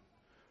you.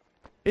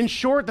 In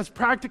short, that's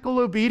practical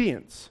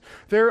obedience.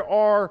 There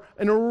are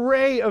an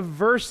array of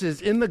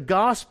verses in the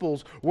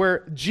Gospels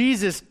where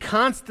Jesus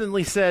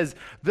constantly says,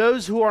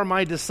 those who are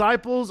my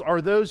disciples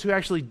are those who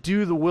actually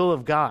do the will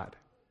of God.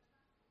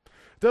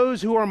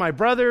 Those who are my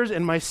brothers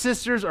and my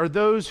sisters are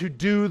those who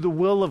do the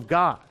will of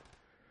God.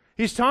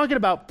 He's talking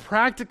about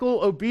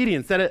practical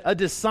obedience, that a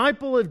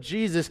disciple of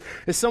Jesus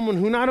is someone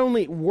who not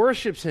only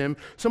worships him,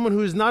 someone who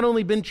has not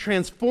only been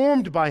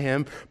transformed by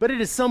him, but it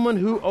is someone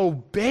who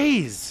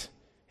obeys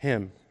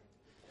him.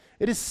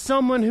 It is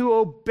someone who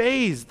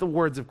obeys the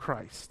words of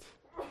Christ.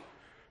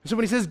 So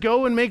when he says,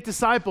 go and make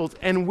disciples,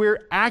 and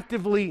we're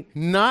actively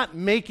not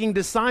making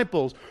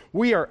disciples,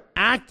 we are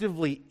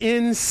actively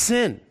in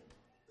sin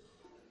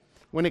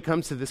when it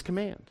comes to this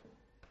command.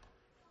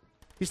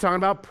 He's talking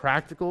about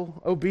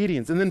practical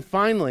obedience. And then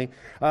finally,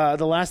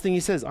 the last thing he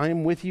says, I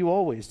am with you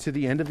always to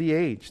the end of the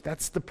age.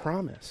 That's the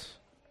promise,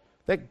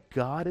 that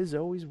God is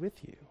always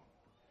with you.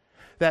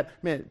 That,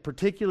 man,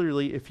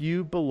 particularly if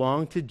you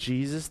belong to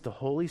Jesus, the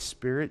Holy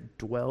Spirit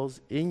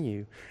dwells in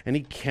you, and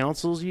he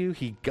counsels you,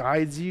 he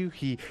guides you,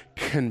 he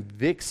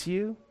convicts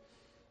you,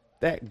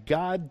 that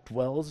God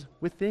dwells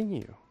within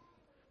you.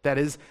 That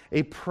is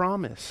a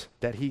promise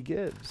that he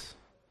gives.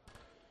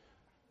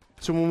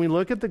 So when we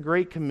look at the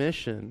Great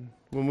Commission,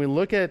 when we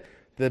look at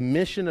the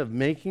mission of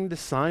making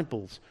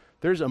disciples,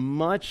 there's a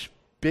much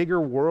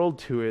bigger world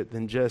to it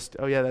than just,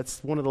 oh yeah,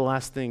 that's one of the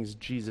last things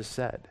Jesus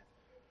said.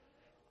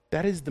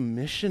 That is the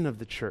mission of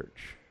the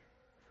church.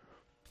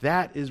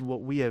 That is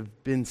what we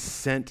have been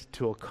sent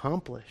to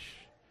accomplish,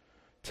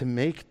 to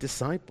make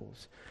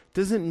disciples. It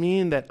doesn't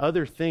mean that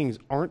other things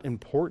aren't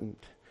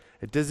important.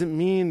 It doesn't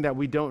mean that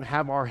we don't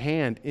have our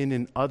hand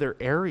in other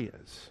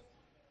areas.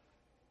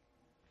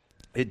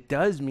 It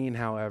does mean,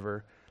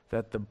 however,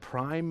 that the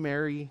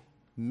primary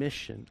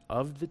mission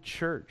of the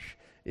church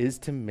is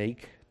to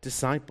make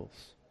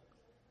disciples.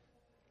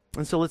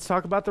 And so let's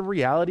talk about the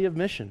reality of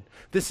mission.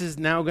 This is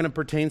now going to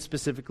pertain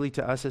specifically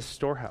to us as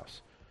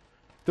Storehouse.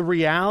 The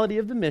reality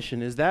of the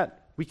mission is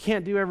that we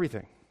can't do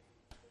everything.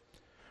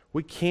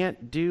 We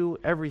can't do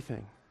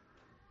everything.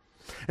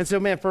 And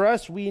so, man, for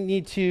us, we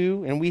need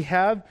to, and we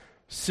have,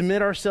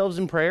 submit ourselves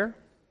in prayer.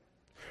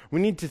 We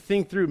need to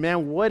think through,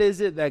 man, what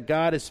is it that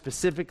God is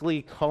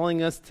specifically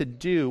calling us to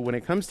do when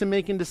it comes to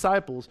making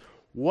disciples?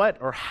 What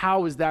or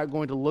how is that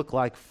going to look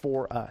like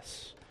for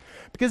us?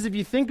 Because if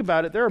you think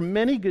about it, there are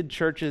many good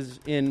churches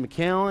in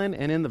McAllen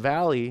and in the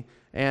Valley,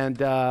 and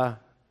there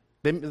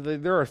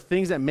are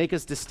things that make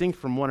us distinct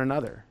from one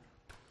another.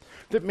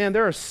 Man,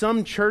 there are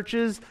some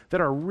churches that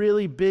are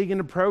really big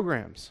into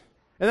programs,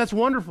 and that's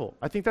wonderful.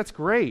 I think that's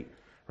great,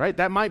 right?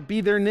 That might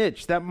be their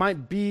niche. That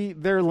might be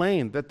their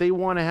lane, that they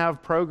want to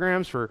have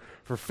programs for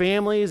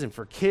families and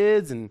for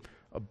kids and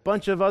a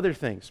bunch of other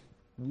things.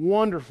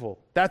 Wonderful.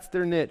 That's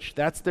their niche.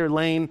 That's their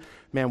lane.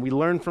 Man, we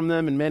learn from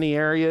them in many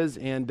areas,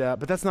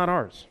 but that's not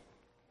ours,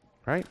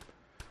 right?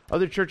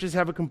 Other churches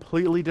have a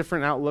completely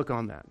different outlook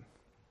on that.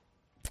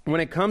 When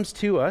it comes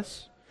to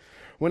us,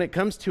 when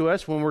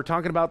we're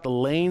talking about the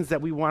lanes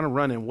that we want to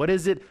run in, what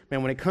is it,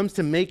 man, when it comes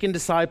to making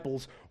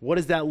disciples, what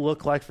does that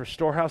look like for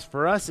Storehouse?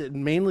 For us, it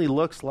mainly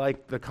looks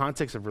like the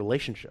context of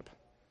relationship.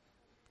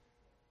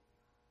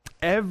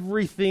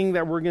 Everything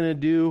that we're going to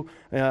do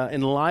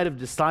in light of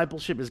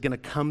discipleship is going to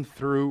come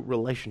through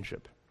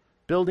relationship.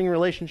 Building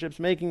relationships,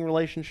 making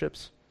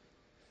relationships.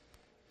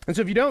 And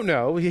so if you don't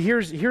know,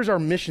 here's our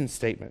mission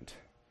statement,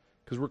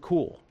 because we're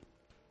cool.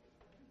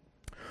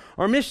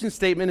 Our mission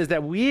statement is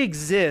that we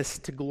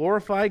exist to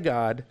glorify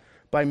God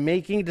by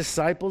making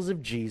disciples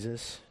of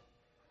Jesus,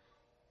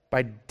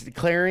 by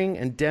declaring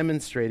and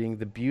demonstrating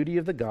the beauty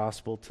of the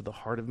gospel to the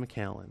heart of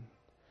McAllen.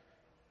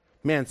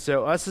 Man,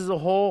 so us as a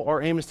whole,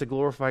 our aim is to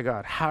glorify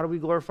God. How do we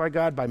glorify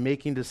God? By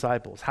making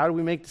disciples. How do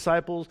we make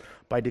disciples?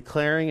 By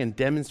declaring and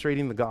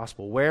demonstrating the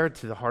gospel. Where?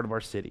 To the heart of our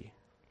city.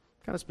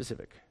 Kind of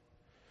specific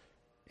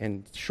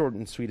and short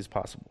and sweet as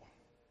possible.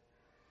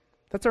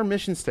 That's our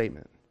mission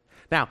statement.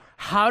 Now,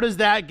 how does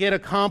that get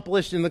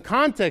accomplished in the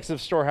context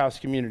of Storehouse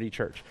Community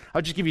Church?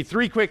 I'll just give you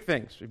 3 quick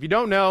things. If you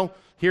don't know,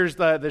 here's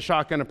the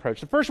shotgun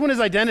approach. The first one is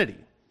identity.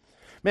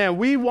 Man,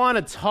 we want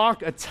to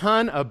talk a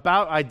ton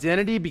about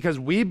identity because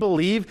we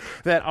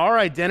believe that our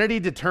identity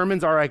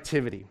determines our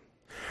activity.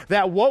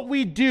 That what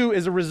we do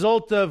is a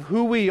result of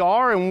who we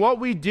are, and what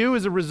we do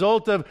is a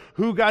result of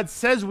who God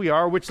says we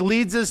are, which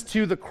leads us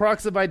to the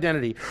crux of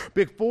identity.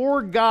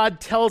 Before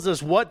God tells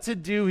us what to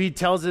do, he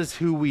tells us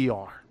who we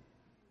are.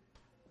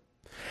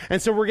 And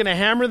so we're going to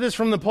hammer this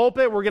from the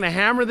pulpit. We're going to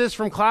hammer this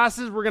from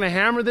classes. We're going to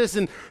hammer this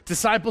in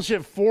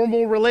discipleship,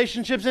 formal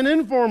relationships and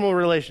informal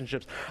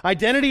relationships.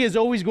 Identity is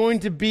always going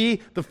to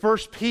be the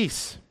first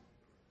piece.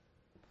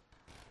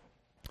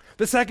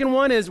 The second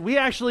one is we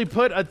actually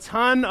put a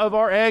ton of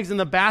our eggs in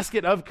the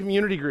basket of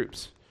community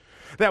groups.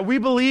 That we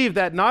believe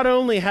that not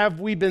only have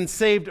we been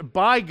saved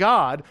by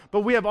God,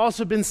 but we have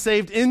also been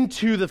saved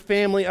into the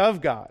family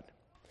of God.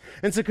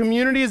 And so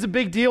community is a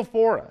big deal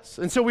for us.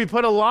 And so we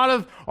put a lot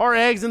of our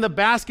eggs in the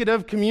basket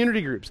of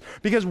community groups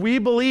because we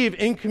believe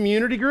in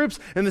community groups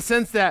in the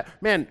sense that,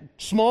 man,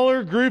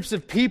 smaller groups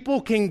of people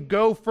can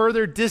go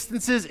further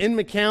distances in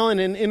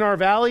McAllen and in our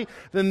valley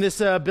than this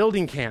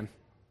building can.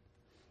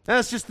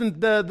 That's just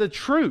the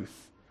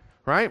truth,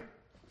 right?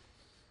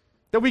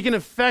 That we can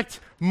affect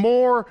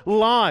more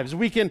lives.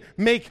 We can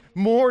make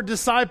more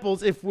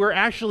disciples if we're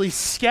actually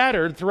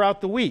scattered throughout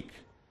the week.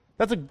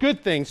 That's a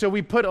good thing. So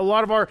we put a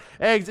lot of our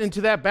eggs into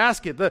that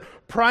basket. The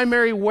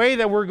primary way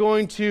that we're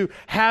going to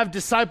have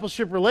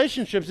discipleship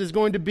relationships is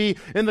going to be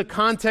in the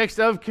context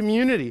of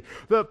community.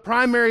 The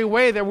primary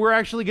way that we're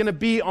actually going to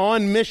be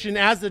on mission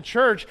as a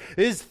church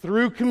is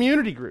through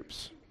community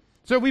groups.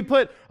 So we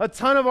put a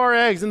ton of our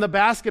eggs in the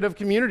basket of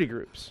community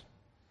groups.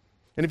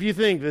 And if you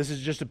think this is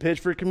just a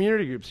pitch for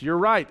community groups, you're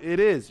right, it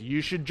is.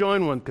 You should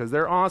join one because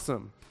they're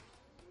awesome.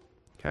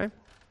 Okay?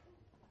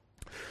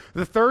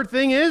 The third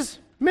thing is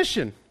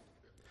mission.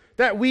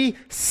 That we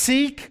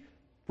seek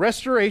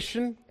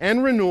restoration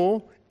and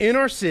renewal in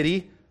our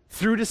city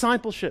through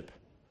discipleship.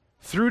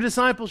 Through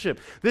discipleship.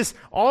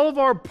 All of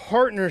our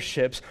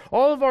partnerships,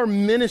 all of our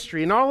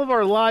ministry, and all of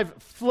our life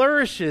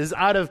flourishes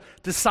out of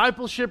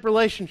discipleship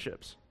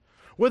relationships.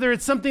 Whether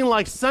it's something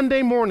like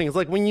Sunday mornings,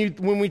 like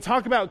when we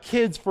talk about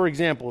kids, for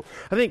example,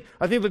 I think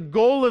the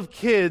goal of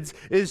kids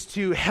is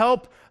to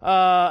help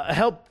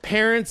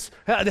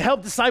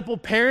disciple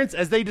parents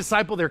as they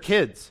disciple their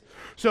kids.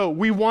 So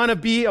we want to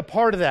be a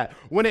part of that.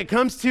 When it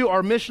comes to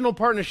our missional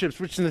partnerships,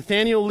 which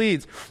Nathaniel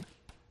leads,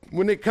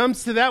 when it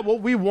comes to that,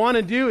 what we want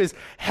to do is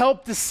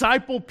help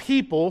disciple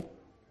people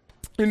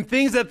in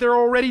things that they're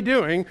already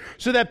doing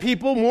so that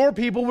more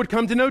people would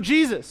come to know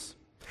Jesus.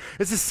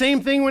 It's the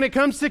same thing when it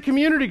comes to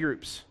community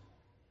groups.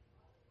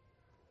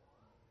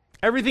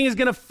 Everything is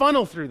going to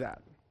funnel through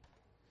that.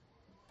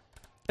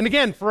 And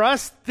again, for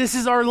us, this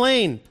is our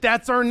lane.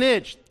 That's our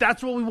niche.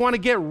 That's what we want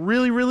to get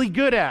really, really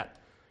good at.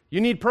 You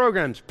need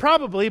programs.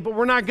 Probably, but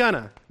we're not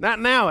gonna. Not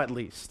now, at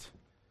least.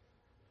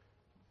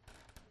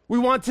 We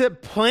want to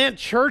plant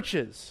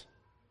churches.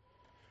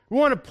 We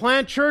want to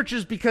plant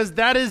churches because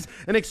that is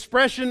an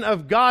expression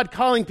of God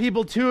calling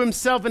people to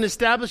himself and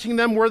establishing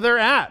them where they're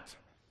at.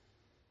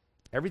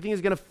 Everything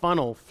is going to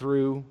funnel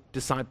through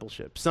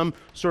discipleship, some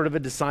sort of a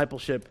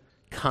discipleship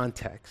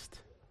context.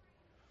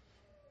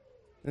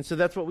 And so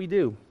that's what we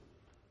do.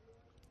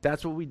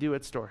 That's what we do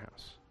at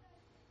Storehouse.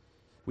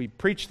 We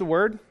preach the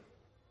word.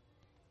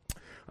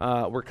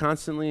 We're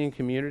constantly in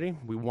community.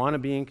 We want to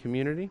be in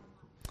community.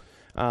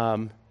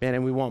 And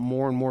we want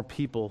more and more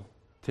people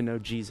to know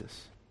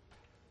Jesus.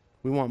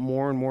 We want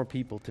more and more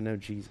people to know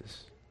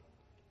Jesus.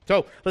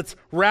 So let's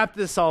wrap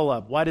this all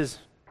up. Why does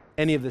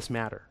any of this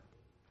matter?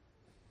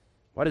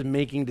 Why does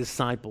making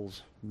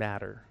disciples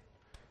matter?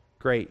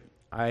 Great.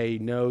 I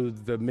know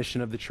the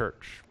mission of the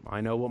church.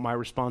 I know what my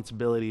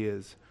responsibility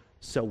is.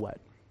 So what?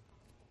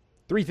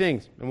 3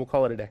 things, and we'll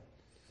call it a day.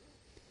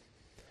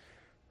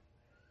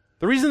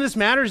 The reason this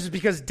matters is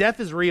because death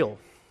is real.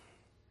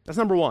 That's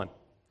number 1.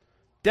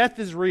 Death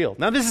is real.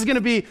 Now, this is going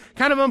to be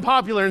kind of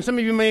unpopular, and some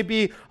of you may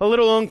be a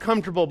little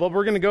uncomfortable, but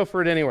we're going to go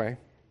for it anyway.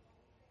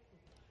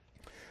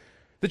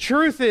 The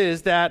truth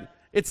is that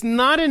it's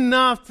not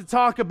enough to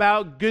talk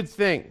about good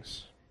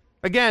things.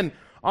 Again,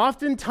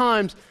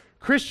 oftentimes,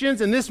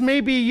 Christians, and this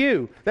may be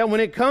you, that when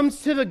it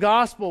comes to the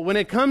gospel, when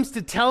it comes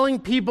to telling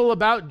people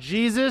about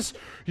Jesus,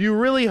 you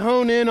really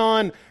hone in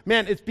on,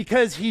 man, it's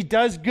because he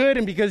does good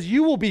and because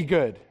you will be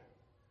good.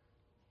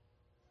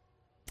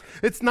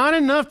 It's not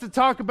enough to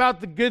talk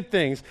about the good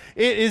things.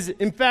 It is,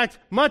 in fact,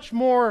 much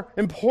more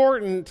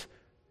important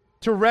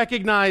to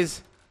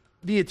recognize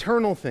the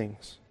eternal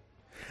things.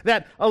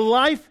 That a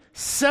life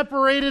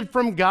separated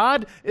from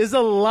God is a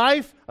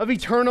life of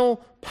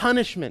eternal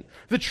punishment.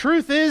 The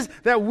truth is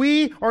that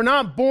we are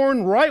not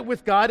born right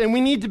with God, and we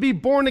need to be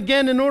born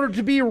again in order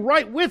to be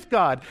right with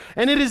God.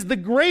 And it is the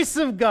grace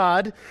of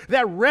God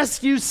that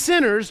rescues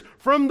sinners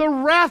from the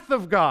wrath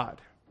of God.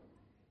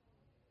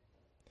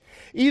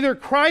 Either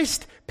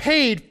Christ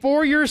paid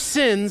for your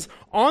sins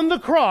on the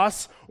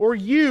cross, or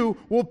you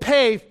will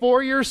pay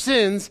for your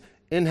sins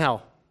in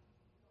hell.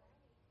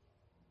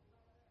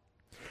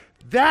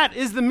 That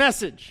is the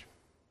message.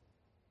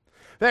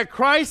 That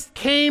Christ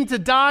came to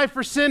die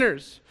for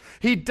sinners.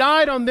 He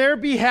died on their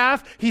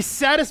behalf. He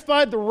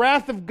satisfied the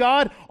wrath of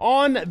God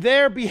on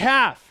their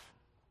behalf.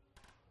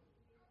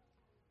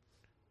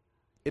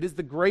 It is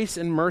the grace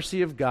and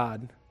mercy of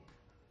God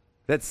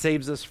that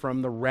saves us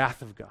from the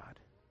wrath of God.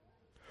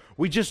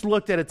 We just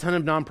looked at a ton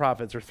of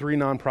nonprofits, or 3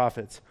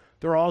 nonprofits.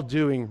 They're all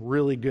doing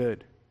really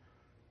good.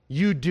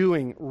 You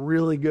doing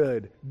really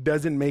good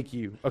doesn't make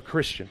you a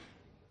Christian.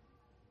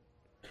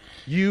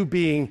 You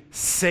being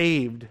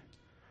saved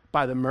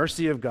by the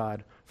mercy of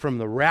God from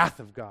the wrath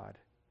of God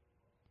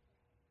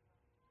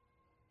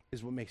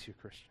is what makes you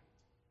a Christian.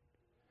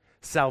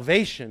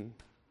 Salvation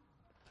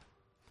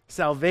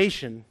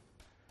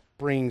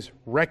brings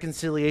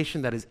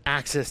reconciliation, that is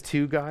access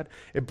to God.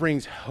 It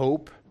brings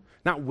hope,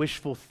 not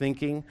wishful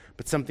thinking,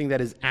 but something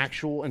that is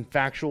actual and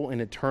factual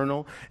and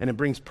eternal, and it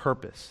brings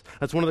purpose.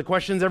 That's one of the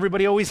questions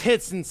everybody always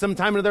hits in some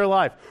time of their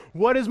life.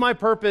 What is my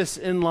purpose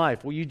in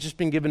life? Well, you've just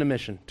been given a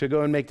mission to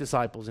go and make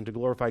disciples and to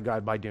glorify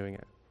God by doing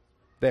it.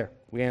 There,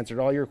 we answered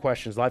all your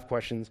questions, life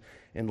questions,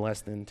 in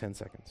less than 10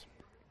 seconds.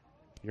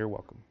 You're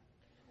welcome.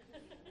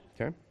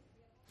 Okay?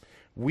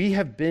 We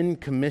have been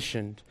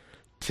commissioned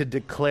to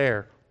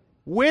declare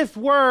with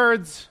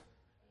words.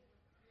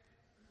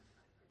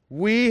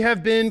 We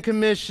have been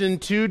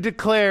commissioned to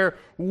declare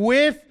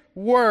with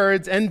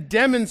words and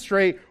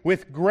demonstrate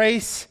with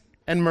grace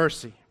and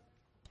mercy.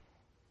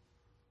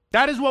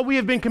 That is what we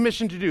have been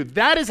commissioned to do.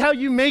 That is how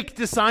you make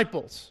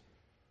disciples.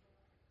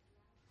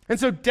 And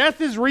so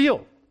death is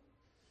real.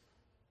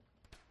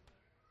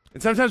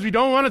 And sometimes we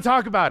don't want to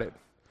talk about it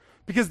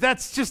because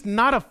that's just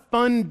not a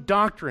fun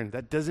doctrine.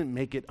 That doesn't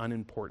make it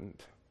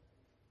unimportant.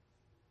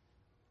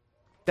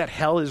 That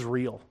hell is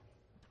real.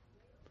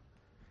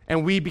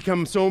 And we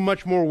become so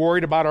much more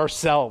worried about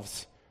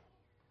ourselves.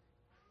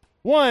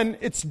 One,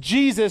 it's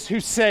Jesus who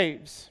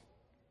saves.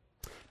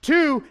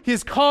 Two, he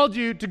has called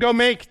you to go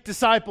make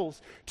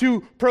disciples,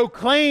 to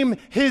proclaim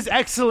his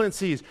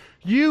excellencies.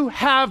 You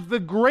have the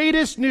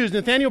greatest news.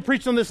 Nathaniel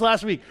preached on this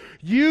last week.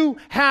 You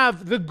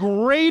have the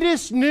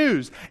greatest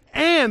news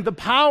and the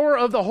power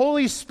of the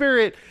Holy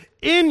Spirit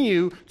in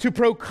you to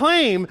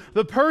proclaim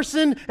the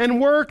person and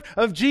work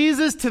of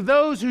Jesus to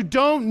those who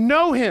don't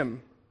know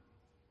him.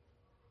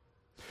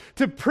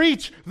 To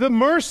preach the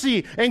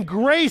mercy and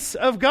grace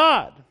of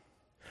God.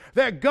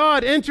 That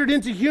God entered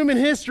into human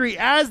history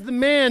as the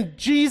man,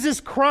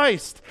 Jesus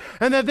Christ,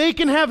 and that they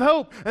can have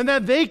hope and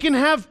that they can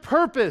have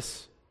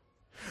purpose.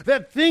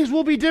 That things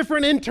will be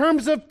different in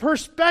terms of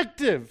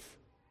perspective.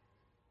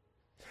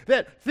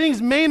 That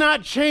things may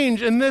not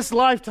change in this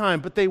lifetime,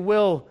 but they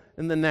will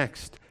in the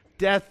next.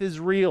 Death is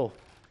real.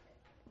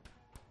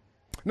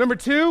 Number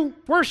two,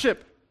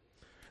 worship.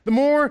 The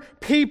more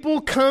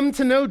people come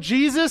to know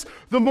Jesus,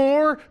 the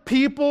more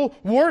people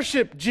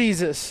worship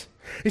Jesus.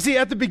 You see,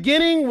 at the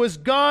beginning was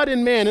God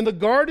and man. In the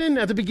garden,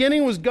 at the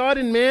beginning was God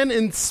and man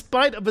in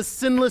spite of a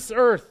sinless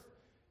earth.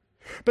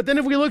 But then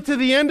if we look to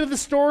the end of the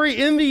story,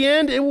 in the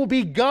end, it will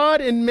be God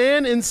and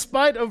man in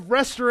spite of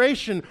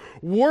restoration.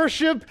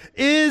 Worship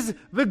is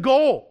the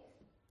goal.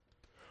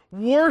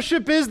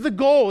 Worship is the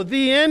goal,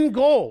 the end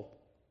goal.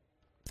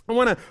 I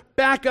want to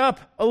back up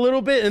a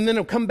little bit and then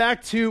I'll come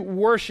back to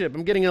worship.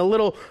 I'm getting a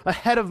little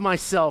ahead of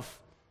myself.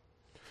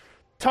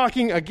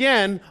 Talking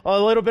again a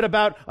little bit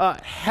about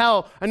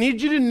hell, I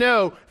need you to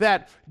know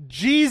that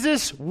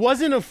Jesus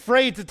wasn't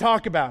afraid to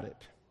talk about it.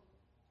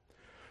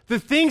 The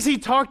things he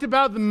talked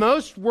about the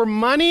most were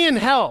money and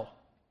hell.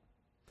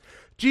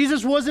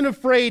 Jesus wasn't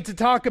afraid to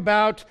talk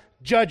about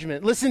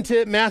judgment. Listen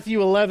to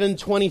Matthew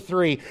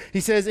 11:23. He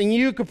says, "And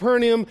you,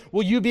 Capernaum,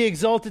 will you be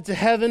exalted to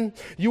heaven?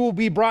 You will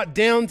be brought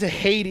down to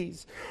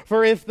Hades.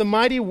 For if the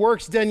mighty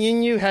works done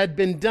in you had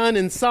been done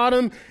in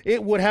Sodom,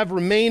 it would have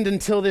remained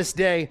until this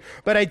day.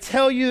 But I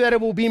tell you that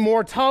it will be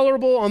more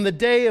tolerable on the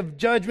day of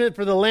judgment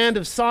for the land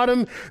of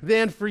Sodom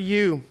than for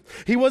you."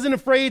 He wasn't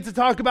afraid to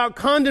talk about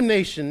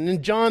condemnation.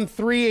 In John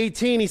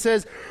 3:18, he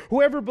says,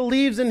 "Whoever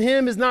believes in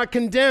him is not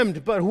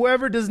condemned, but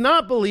whoever does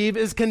not believe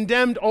is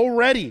condemned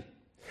already,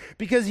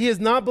 because he has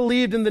not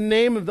believed in the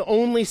name of the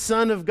only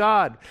Son of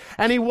God."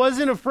 And he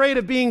wasn't afraid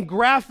of being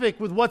graphic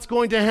with what's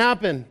going to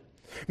happen.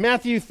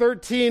 Matthew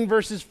 13,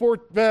 verses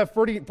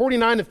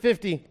 49 to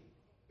 50.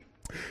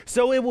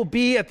 "So it will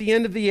be at the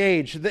end of the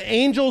age. The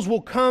angels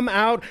will come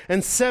out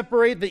and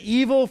separate the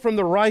evil from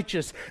the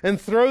righteous and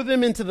throw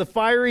them into the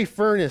fiery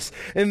furnace.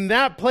 In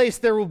that place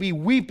there will be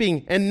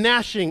weeping and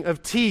gnashing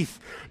of teeth."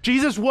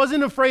 Jesus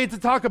wasn't afraid to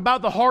talk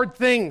about the hard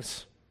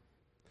things.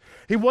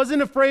 He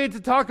wasn't afraid to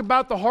talk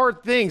about the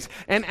hard things.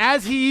 And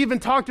as he even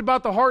talked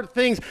about the hard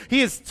things, he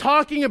is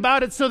talking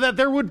about it so that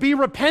there would be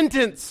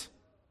repentance.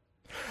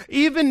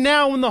 Even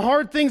now, when the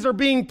hard things are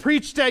being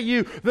preached at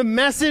you, the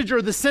message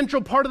or the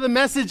central part of the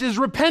message is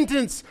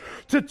repentance.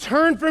 To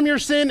turn from your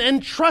sin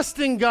and trust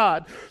in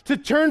God. To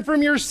turn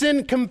from your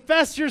sin,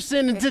 confess your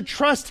sin, and to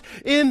trust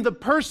in the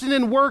person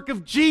and work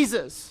of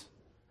Jesus.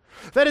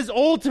 That is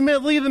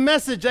ultimately the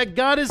message, that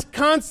God is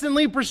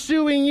constantly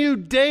pursuing you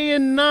day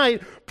and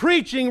night,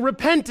 preaching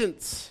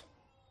repentance.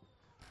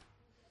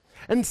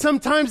 And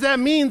sometimes that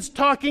means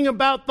talking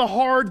about the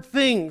hard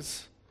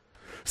things.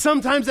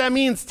 Sometimes that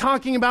means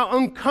talking about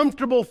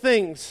uncomfortable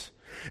things.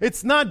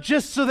 It's not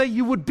just so that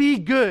you would be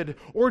good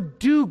or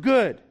do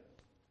good.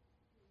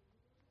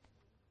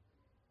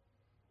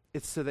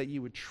 It's so that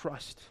you would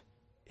trust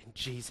in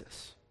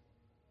Jesus.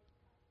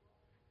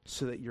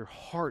 So that your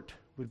heart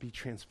would be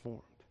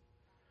transformed.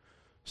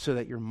 So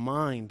that your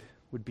mind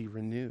would be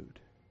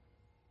renewed.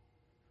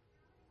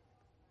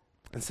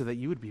 And so that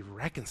you would be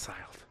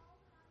reconciled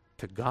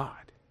to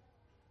God.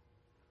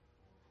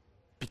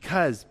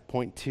 Because,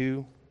 point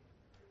two,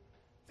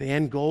 the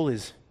end goal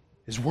is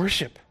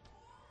worship.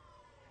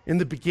 In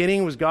the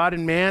beginning was God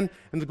and man,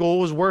 and the goal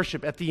was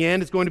worship. At the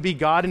end, it's going to be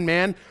God and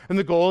man, and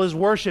the goal is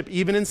worship,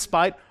 even in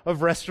spite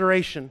of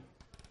restoration.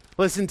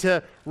 Listen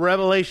to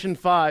Revelation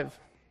 5.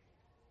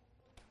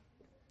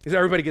 Because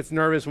everybody gets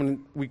nervous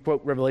when we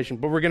quote Revelation,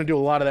 but we're going to do a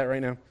lot of that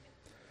right now.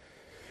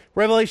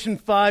 Revelation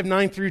 5,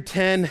 9 through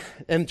 10,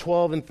 and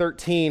 12 and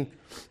 13.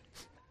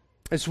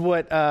 It's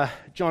what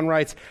John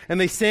writes. And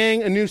they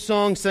sang a new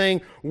song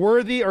saying,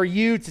 "Worthy are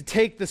you to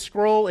take the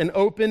scroll and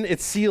open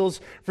its seals,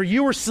 for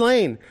you were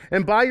slain,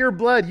 and by your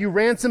blood you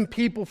ransomed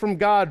people from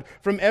God,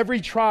 from every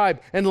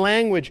tribe and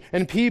language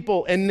and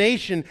people and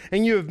nation,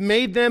 and you have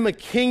made them a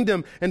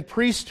kingdom and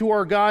priests to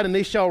our God, and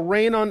they shall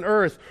reign on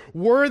earth.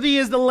 Worthy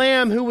is the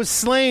Lamb who was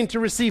slain to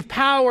receive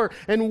power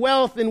and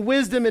wealth and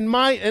wisdom and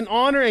might and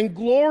honor and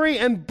glory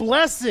and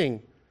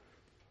blessing."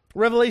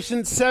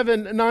 Revelation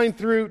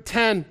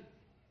 7:9-10.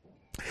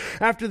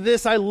 "After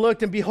this I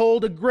looked, and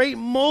behold, a great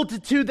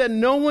multitude that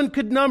no one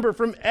could number,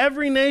 from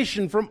every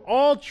nation, from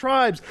all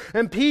tribes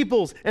and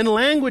peoples and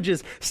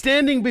languages,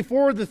 standing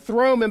before the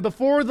throne and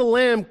before the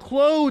Lamb,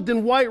 clothed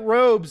in white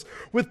robes,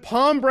 with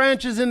palm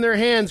branches in their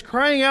hands,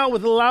 crying out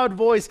with a loud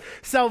voice,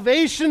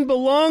 'Salvation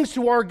belongs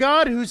to our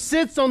God who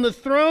sits on the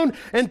throne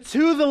and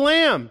to the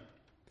Lamb.'"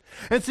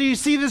 And so you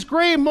see this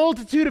great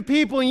multitude of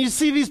people, and you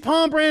see these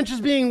palm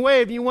branches being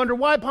waved, and you wonder,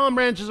 why palm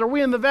branches? Are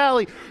we in the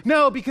valley?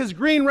 No, because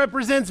green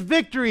represents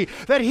victory,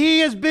 that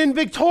he has been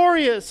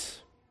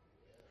victorious.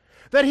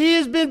 That he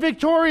has been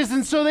victorious,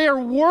 and so they are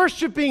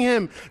worshiping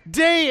him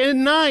day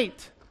and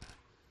night.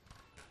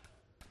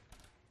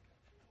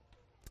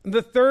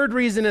 The third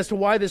reason as to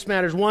why this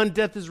matters: 1,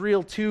 death is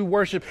real; 2,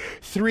 worship;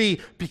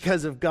 3,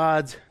 because of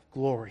God's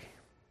glory.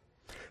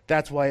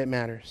 That's why it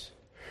matters.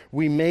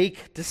 We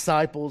make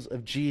disciples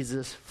of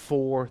Jesus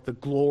for the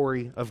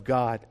glory of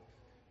God,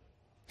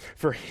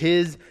 for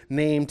his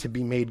name to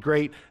be made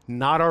great,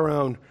 not our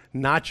own,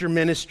 not your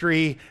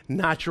ministry,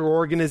 not your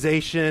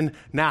organization,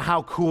 not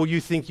how cool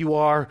you think you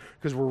are,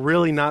 because we're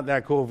really not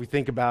that cool if we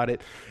think about it.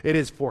 It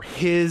is for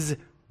his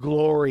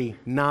glory,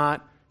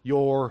 not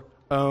your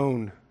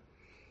own.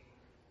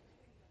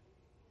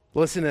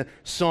 Listen to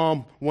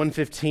Psalm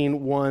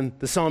 115:1.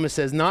 The psalmist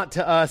says, "Not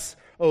to us,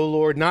 O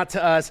Lord, not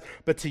to us,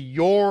 but to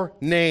your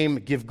name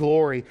give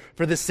glory,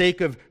 for the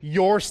sake of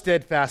your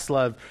steadfast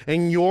love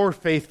and your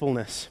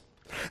faithfulness."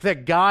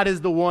 That God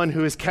is the one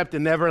who has kept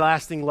an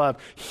everlasting love.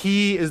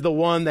 He is the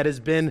one that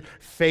has been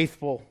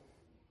faithful.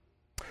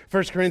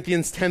 1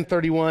 Corinthians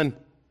 10:31.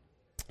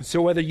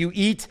 "So whether you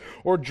eat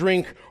or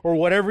drink or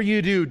whatever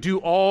you do, do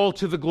all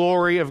to the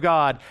glory of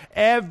God."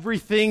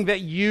 Everything that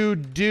you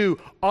do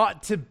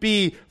ought to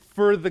be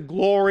for the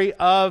glory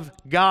of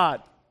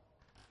God,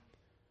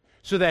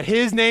 so that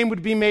his name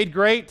would be made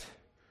great,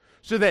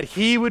 so that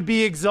he would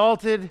be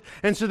exalted,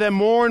 and so that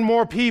more and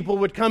more people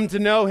would come to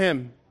know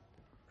him.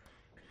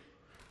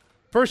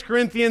 1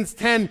 Corinthians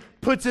 10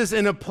 puts us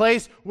in a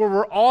place where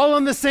we're all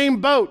on the same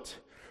boat,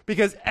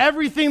 because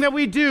everything that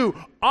we do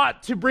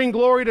ought to bring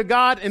glory to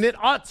God, and it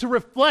ought to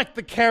reflect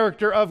the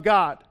character of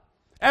God.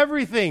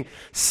 Everything.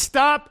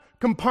 Stop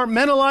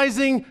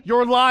compartmentalizing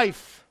your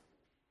life.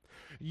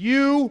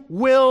 You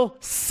will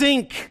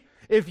sink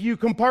if you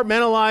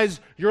compartmentalize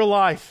your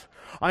life.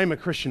 I am a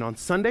Christian on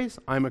Sundays.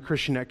 I'm a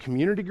Christian at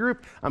community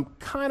group. I'm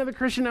kind of a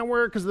Christian at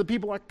work because of the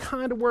people I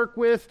kind of work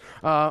with.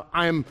 You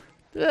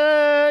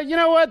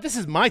know what? This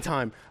is my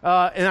time.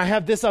 And I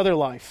have this other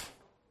life.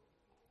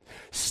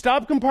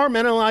 Stop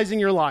compartmentalizing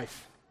your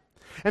life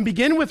and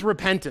begin with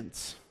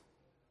repentance.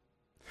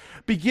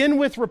 Begin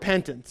with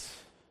repentance.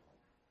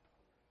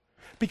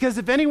 Because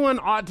if anyone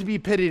ought to be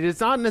pitied, it's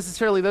not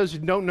necessarily those who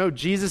don't know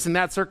Jesus in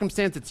that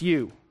circumstance, it's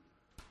you.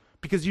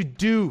 Because you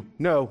do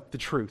know the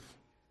truth.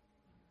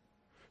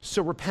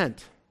 So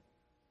repent.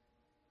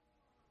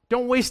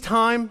 Don't waste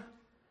time.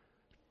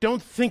 Don't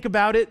think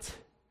about it.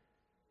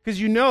 Because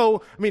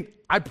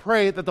I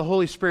pray that the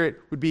Holy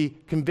Spirit would be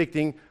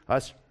convicting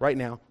us right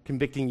now,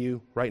 convicting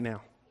you right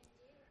now.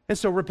 And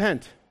so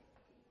repent.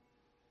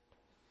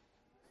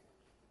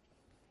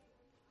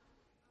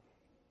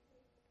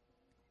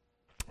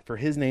 For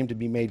his name to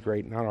be made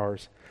great, not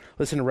ours.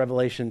 Listen to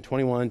Revelation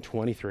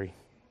 21:23.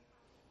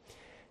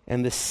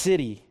 "And the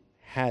city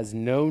has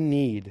no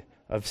need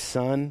of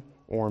sun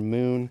or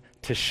moon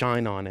to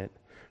shine on it,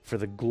 for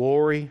the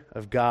glory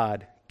of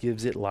God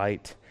gives it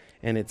light,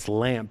 and its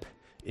lamp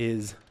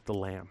is the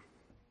Lamb."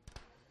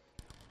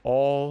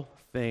 All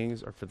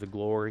things are for the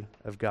glory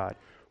of God.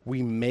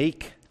 We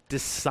make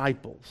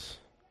disciples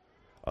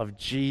of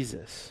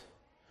Jesus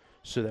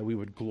so that we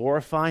would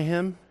glorify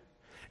him,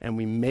 and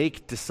we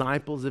make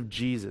disciples of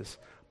Jesus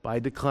by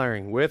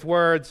declaring with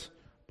words,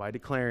 by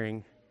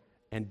declaring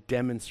and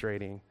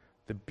demonstrating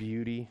the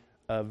beauty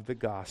of the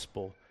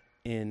gospel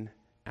in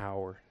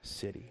our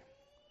city.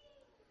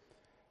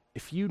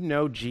 If you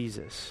know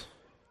Jesus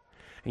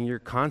and you're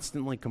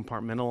constantly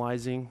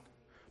compartmentalizing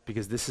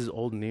because this is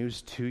old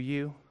news to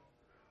you,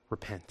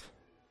 repent.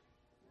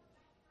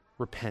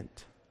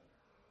 Repent.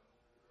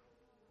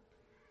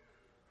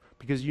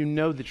 Because you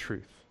know the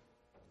truth.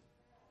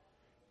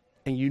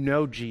 And you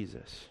know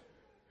Jesus.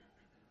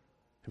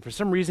 And for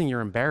some reason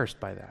you're embarrassed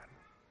by that.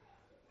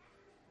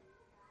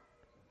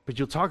 But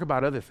you'll talk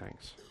about other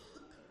things.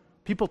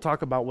 People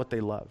talk about what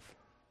they love.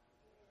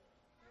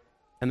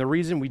 And the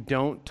reason we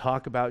don't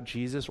talk about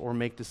Jesus or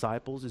make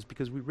disciples is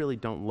because we really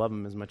don't love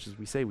him as much as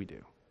we say we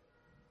do.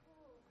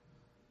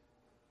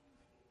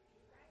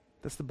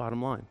 That's the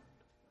bottom line.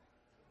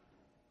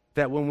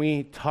 that when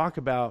we talk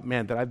about,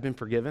 man, that I've been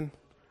forgiven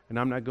and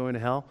I'm not going to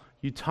hell,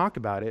 you talk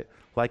about it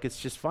like it's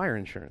just fire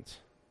insurance.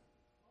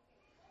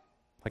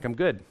 Like I'm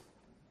good.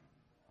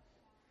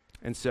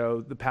 And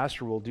so the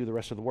pastor will do the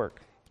rest of the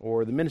work,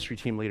 or the ministry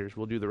team leaders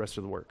will do the rest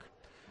of the work.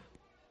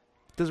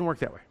 It doesn't work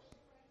that way.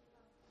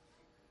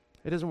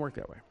 It doesn't work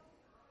that way.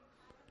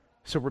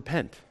 So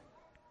repent.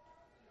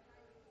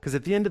 Because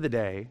at the end of the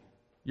day,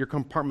 your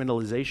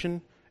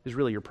compartmentalization is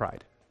really your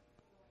pride.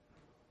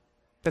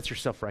 That's your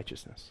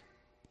self-righteousness.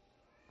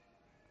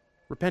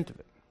 Repent of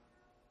it.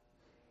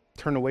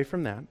 Turn away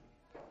from that.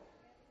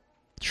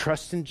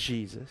 Trust in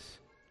Jesus,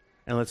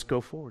 and let's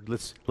go forward.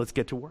 Let's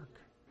get to work.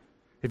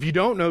 If you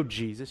don't know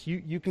Jesus,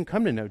 you can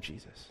come to know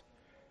Jesus.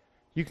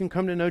 You can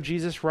come to know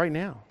Jesus right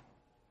now.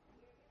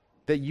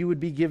 That you would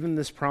be given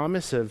this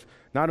promise of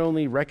not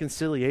only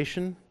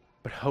reconciliation,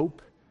 but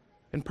hope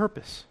and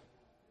purpose.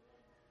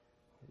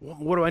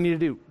 What do I need to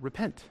do?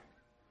 Repent.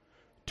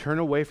 Turn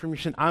away from your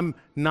sin. I'm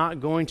not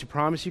going to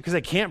promise you, because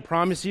I can't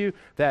promise you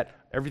that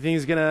everything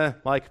is going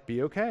to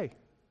be okay.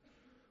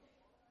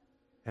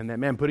 And that,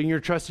 man, putting your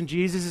trust in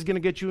Jesus is going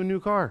to get you a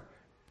new car.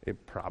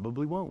 It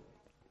probably won't.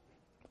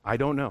 I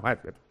don't know. I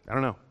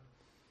don't know.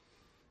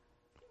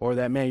 Or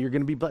that, man, you're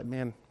going to be blessed.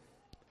 Man,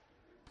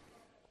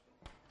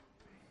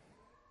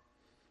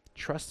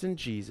 trust in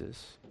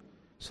Jesus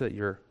so that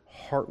your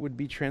heart would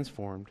be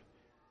transformed,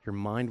 your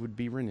mind would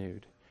be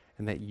renewed,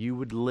 and that you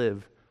would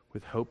live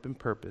with hope and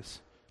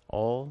purpose,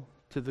 all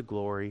to the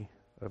glory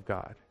of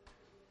God.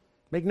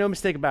 Make no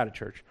mistake about it,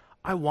 church.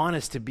 I want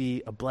us to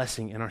be a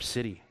blessing in our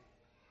city.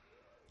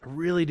 I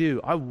really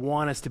do. I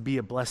want us to be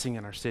a blessing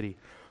in our city.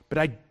 But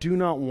I do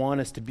not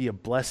want us to be a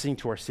blessing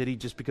to our city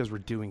just because we're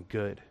doing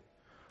good.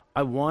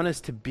 I want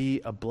us to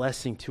be a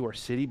blessing to our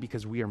city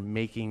because we are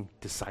making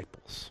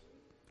disciples.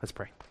 Let's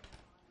pray.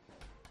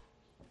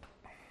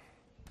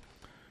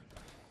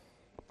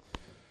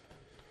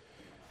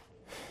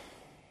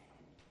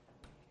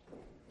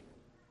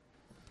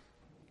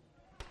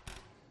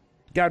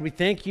 God, we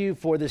thank you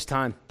for this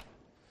time.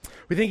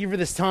 We thank you for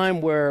this time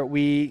where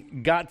we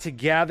got to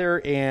gather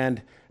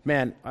and,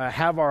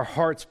 have our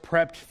hearts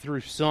prepped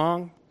through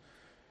song.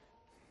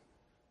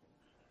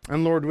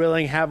 And Lord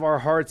willing, have our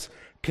hearts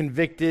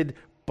convicted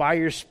by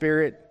your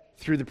Spirit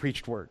through the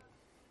preached word.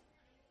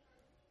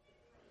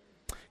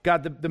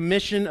 God, the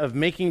mission of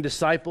making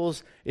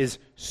disciples is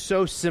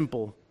so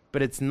simple,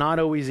 but it's not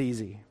always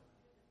easy.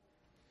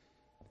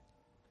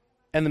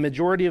 And the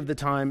majority of the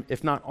time,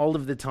 if not all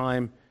of the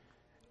time,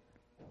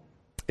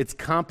 it's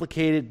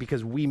complicated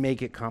because we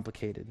make it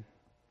complicated.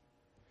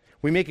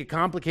 We make it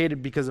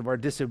complicated because of our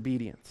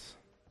disobedience.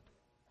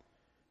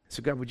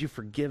 So God, would you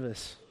forgive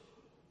us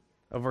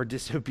of our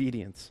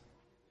disobedience?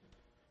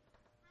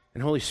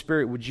 And Holy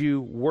Spirit, would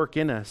you work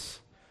in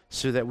us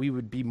so that we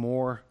would be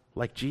more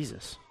like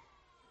Jesus?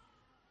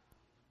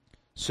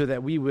 So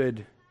that we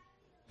would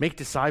make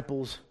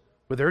disciples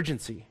with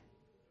urgency,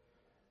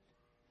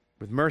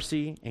 with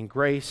mercy and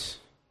grace,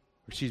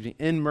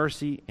 in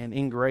mercy and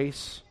in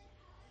grace.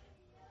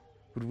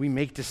 Would we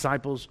make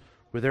disciples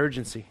with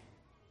urgency?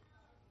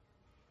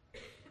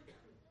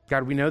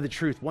 God, we know the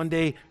truth. One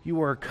day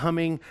you are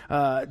coming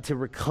to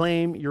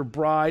reclaim your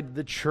bride,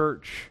 the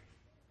church.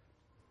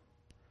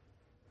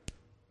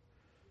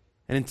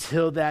 And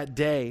until that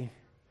day,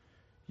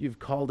 you've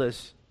called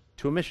us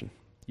to a mission.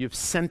 You've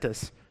sent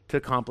us to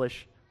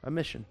accomplish a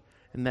mission,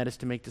 and that is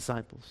to make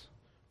disciples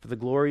for the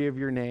glory of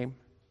your name,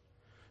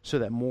 so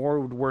that more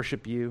would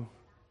worship you,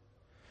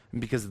 and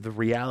because of the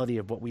reality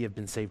of what we have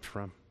been saved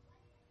from.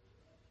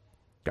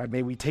 God,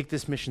 may we take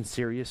this mission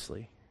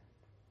seriously.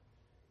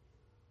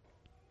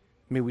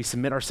 May we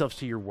submit ourselves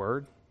to your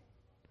word.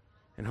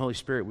 And Holy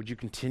Spirit, would you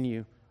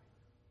continue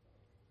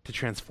to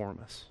transform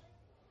us?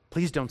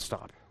 Please don't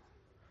stop.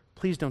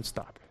 Please don't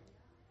stop.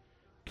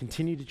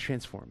 Continue to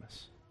transform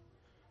us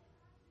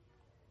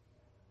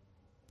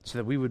so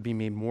that we would be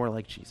made more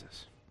like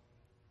Jesus.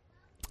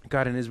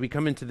 God, and as we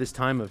come into this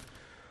time of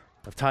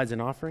tithes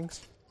and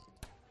offerings,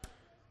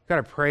 God,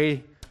 I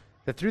pray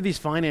that through these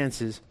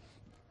finances,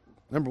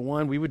 number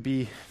one, we would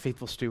be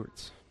faithful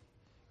stewards.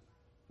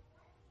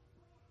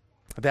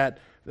 That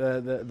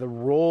the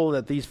role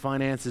that these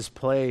finances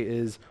play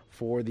is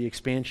for the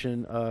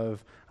expansion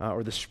of,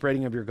 or the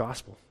spreading of your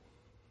gospel,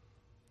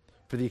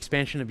 for the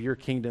expansion of your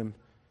kingdom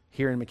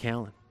here in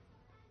McAllen,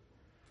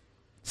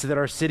 so that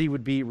our city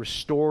would be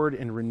restored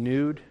and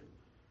renewed,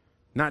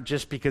 not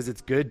just because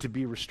it's good to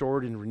be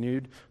restored and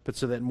renewed, but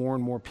so that more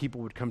and more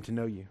people would come to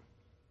know you,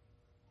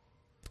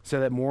 so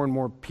that more and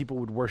more people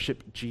would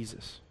worship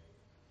Jesus,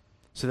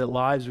 so that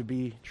lives would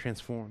be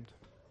transformed.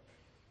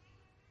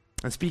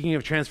 And speaking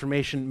of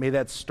transformation, may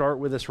that start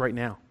with us right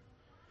now.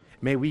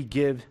 May we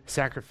give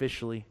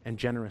sacrificially and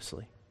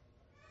generously.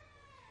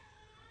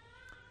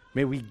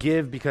 May we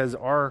give because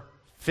our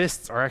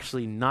fists are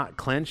actually not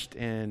clenched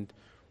and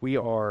we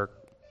are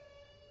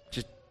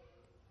just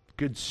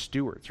good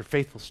stewards or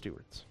faithful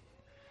stewards.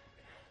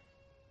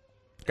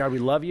 God, we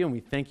love you and we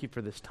thank you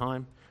for this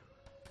time.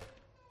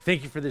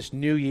 Thank you for this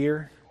new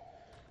year.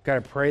 God, I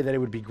pray that it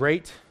would be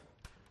great,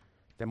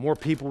 that more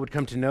people would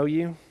come to know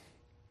you,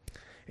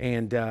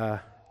 and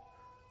that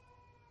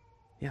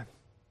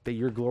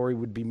your glory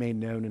would be made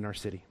known in our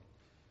city.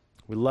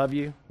 We love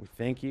you. We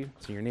thank you.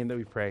 It's in your name that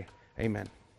we pray. Amen.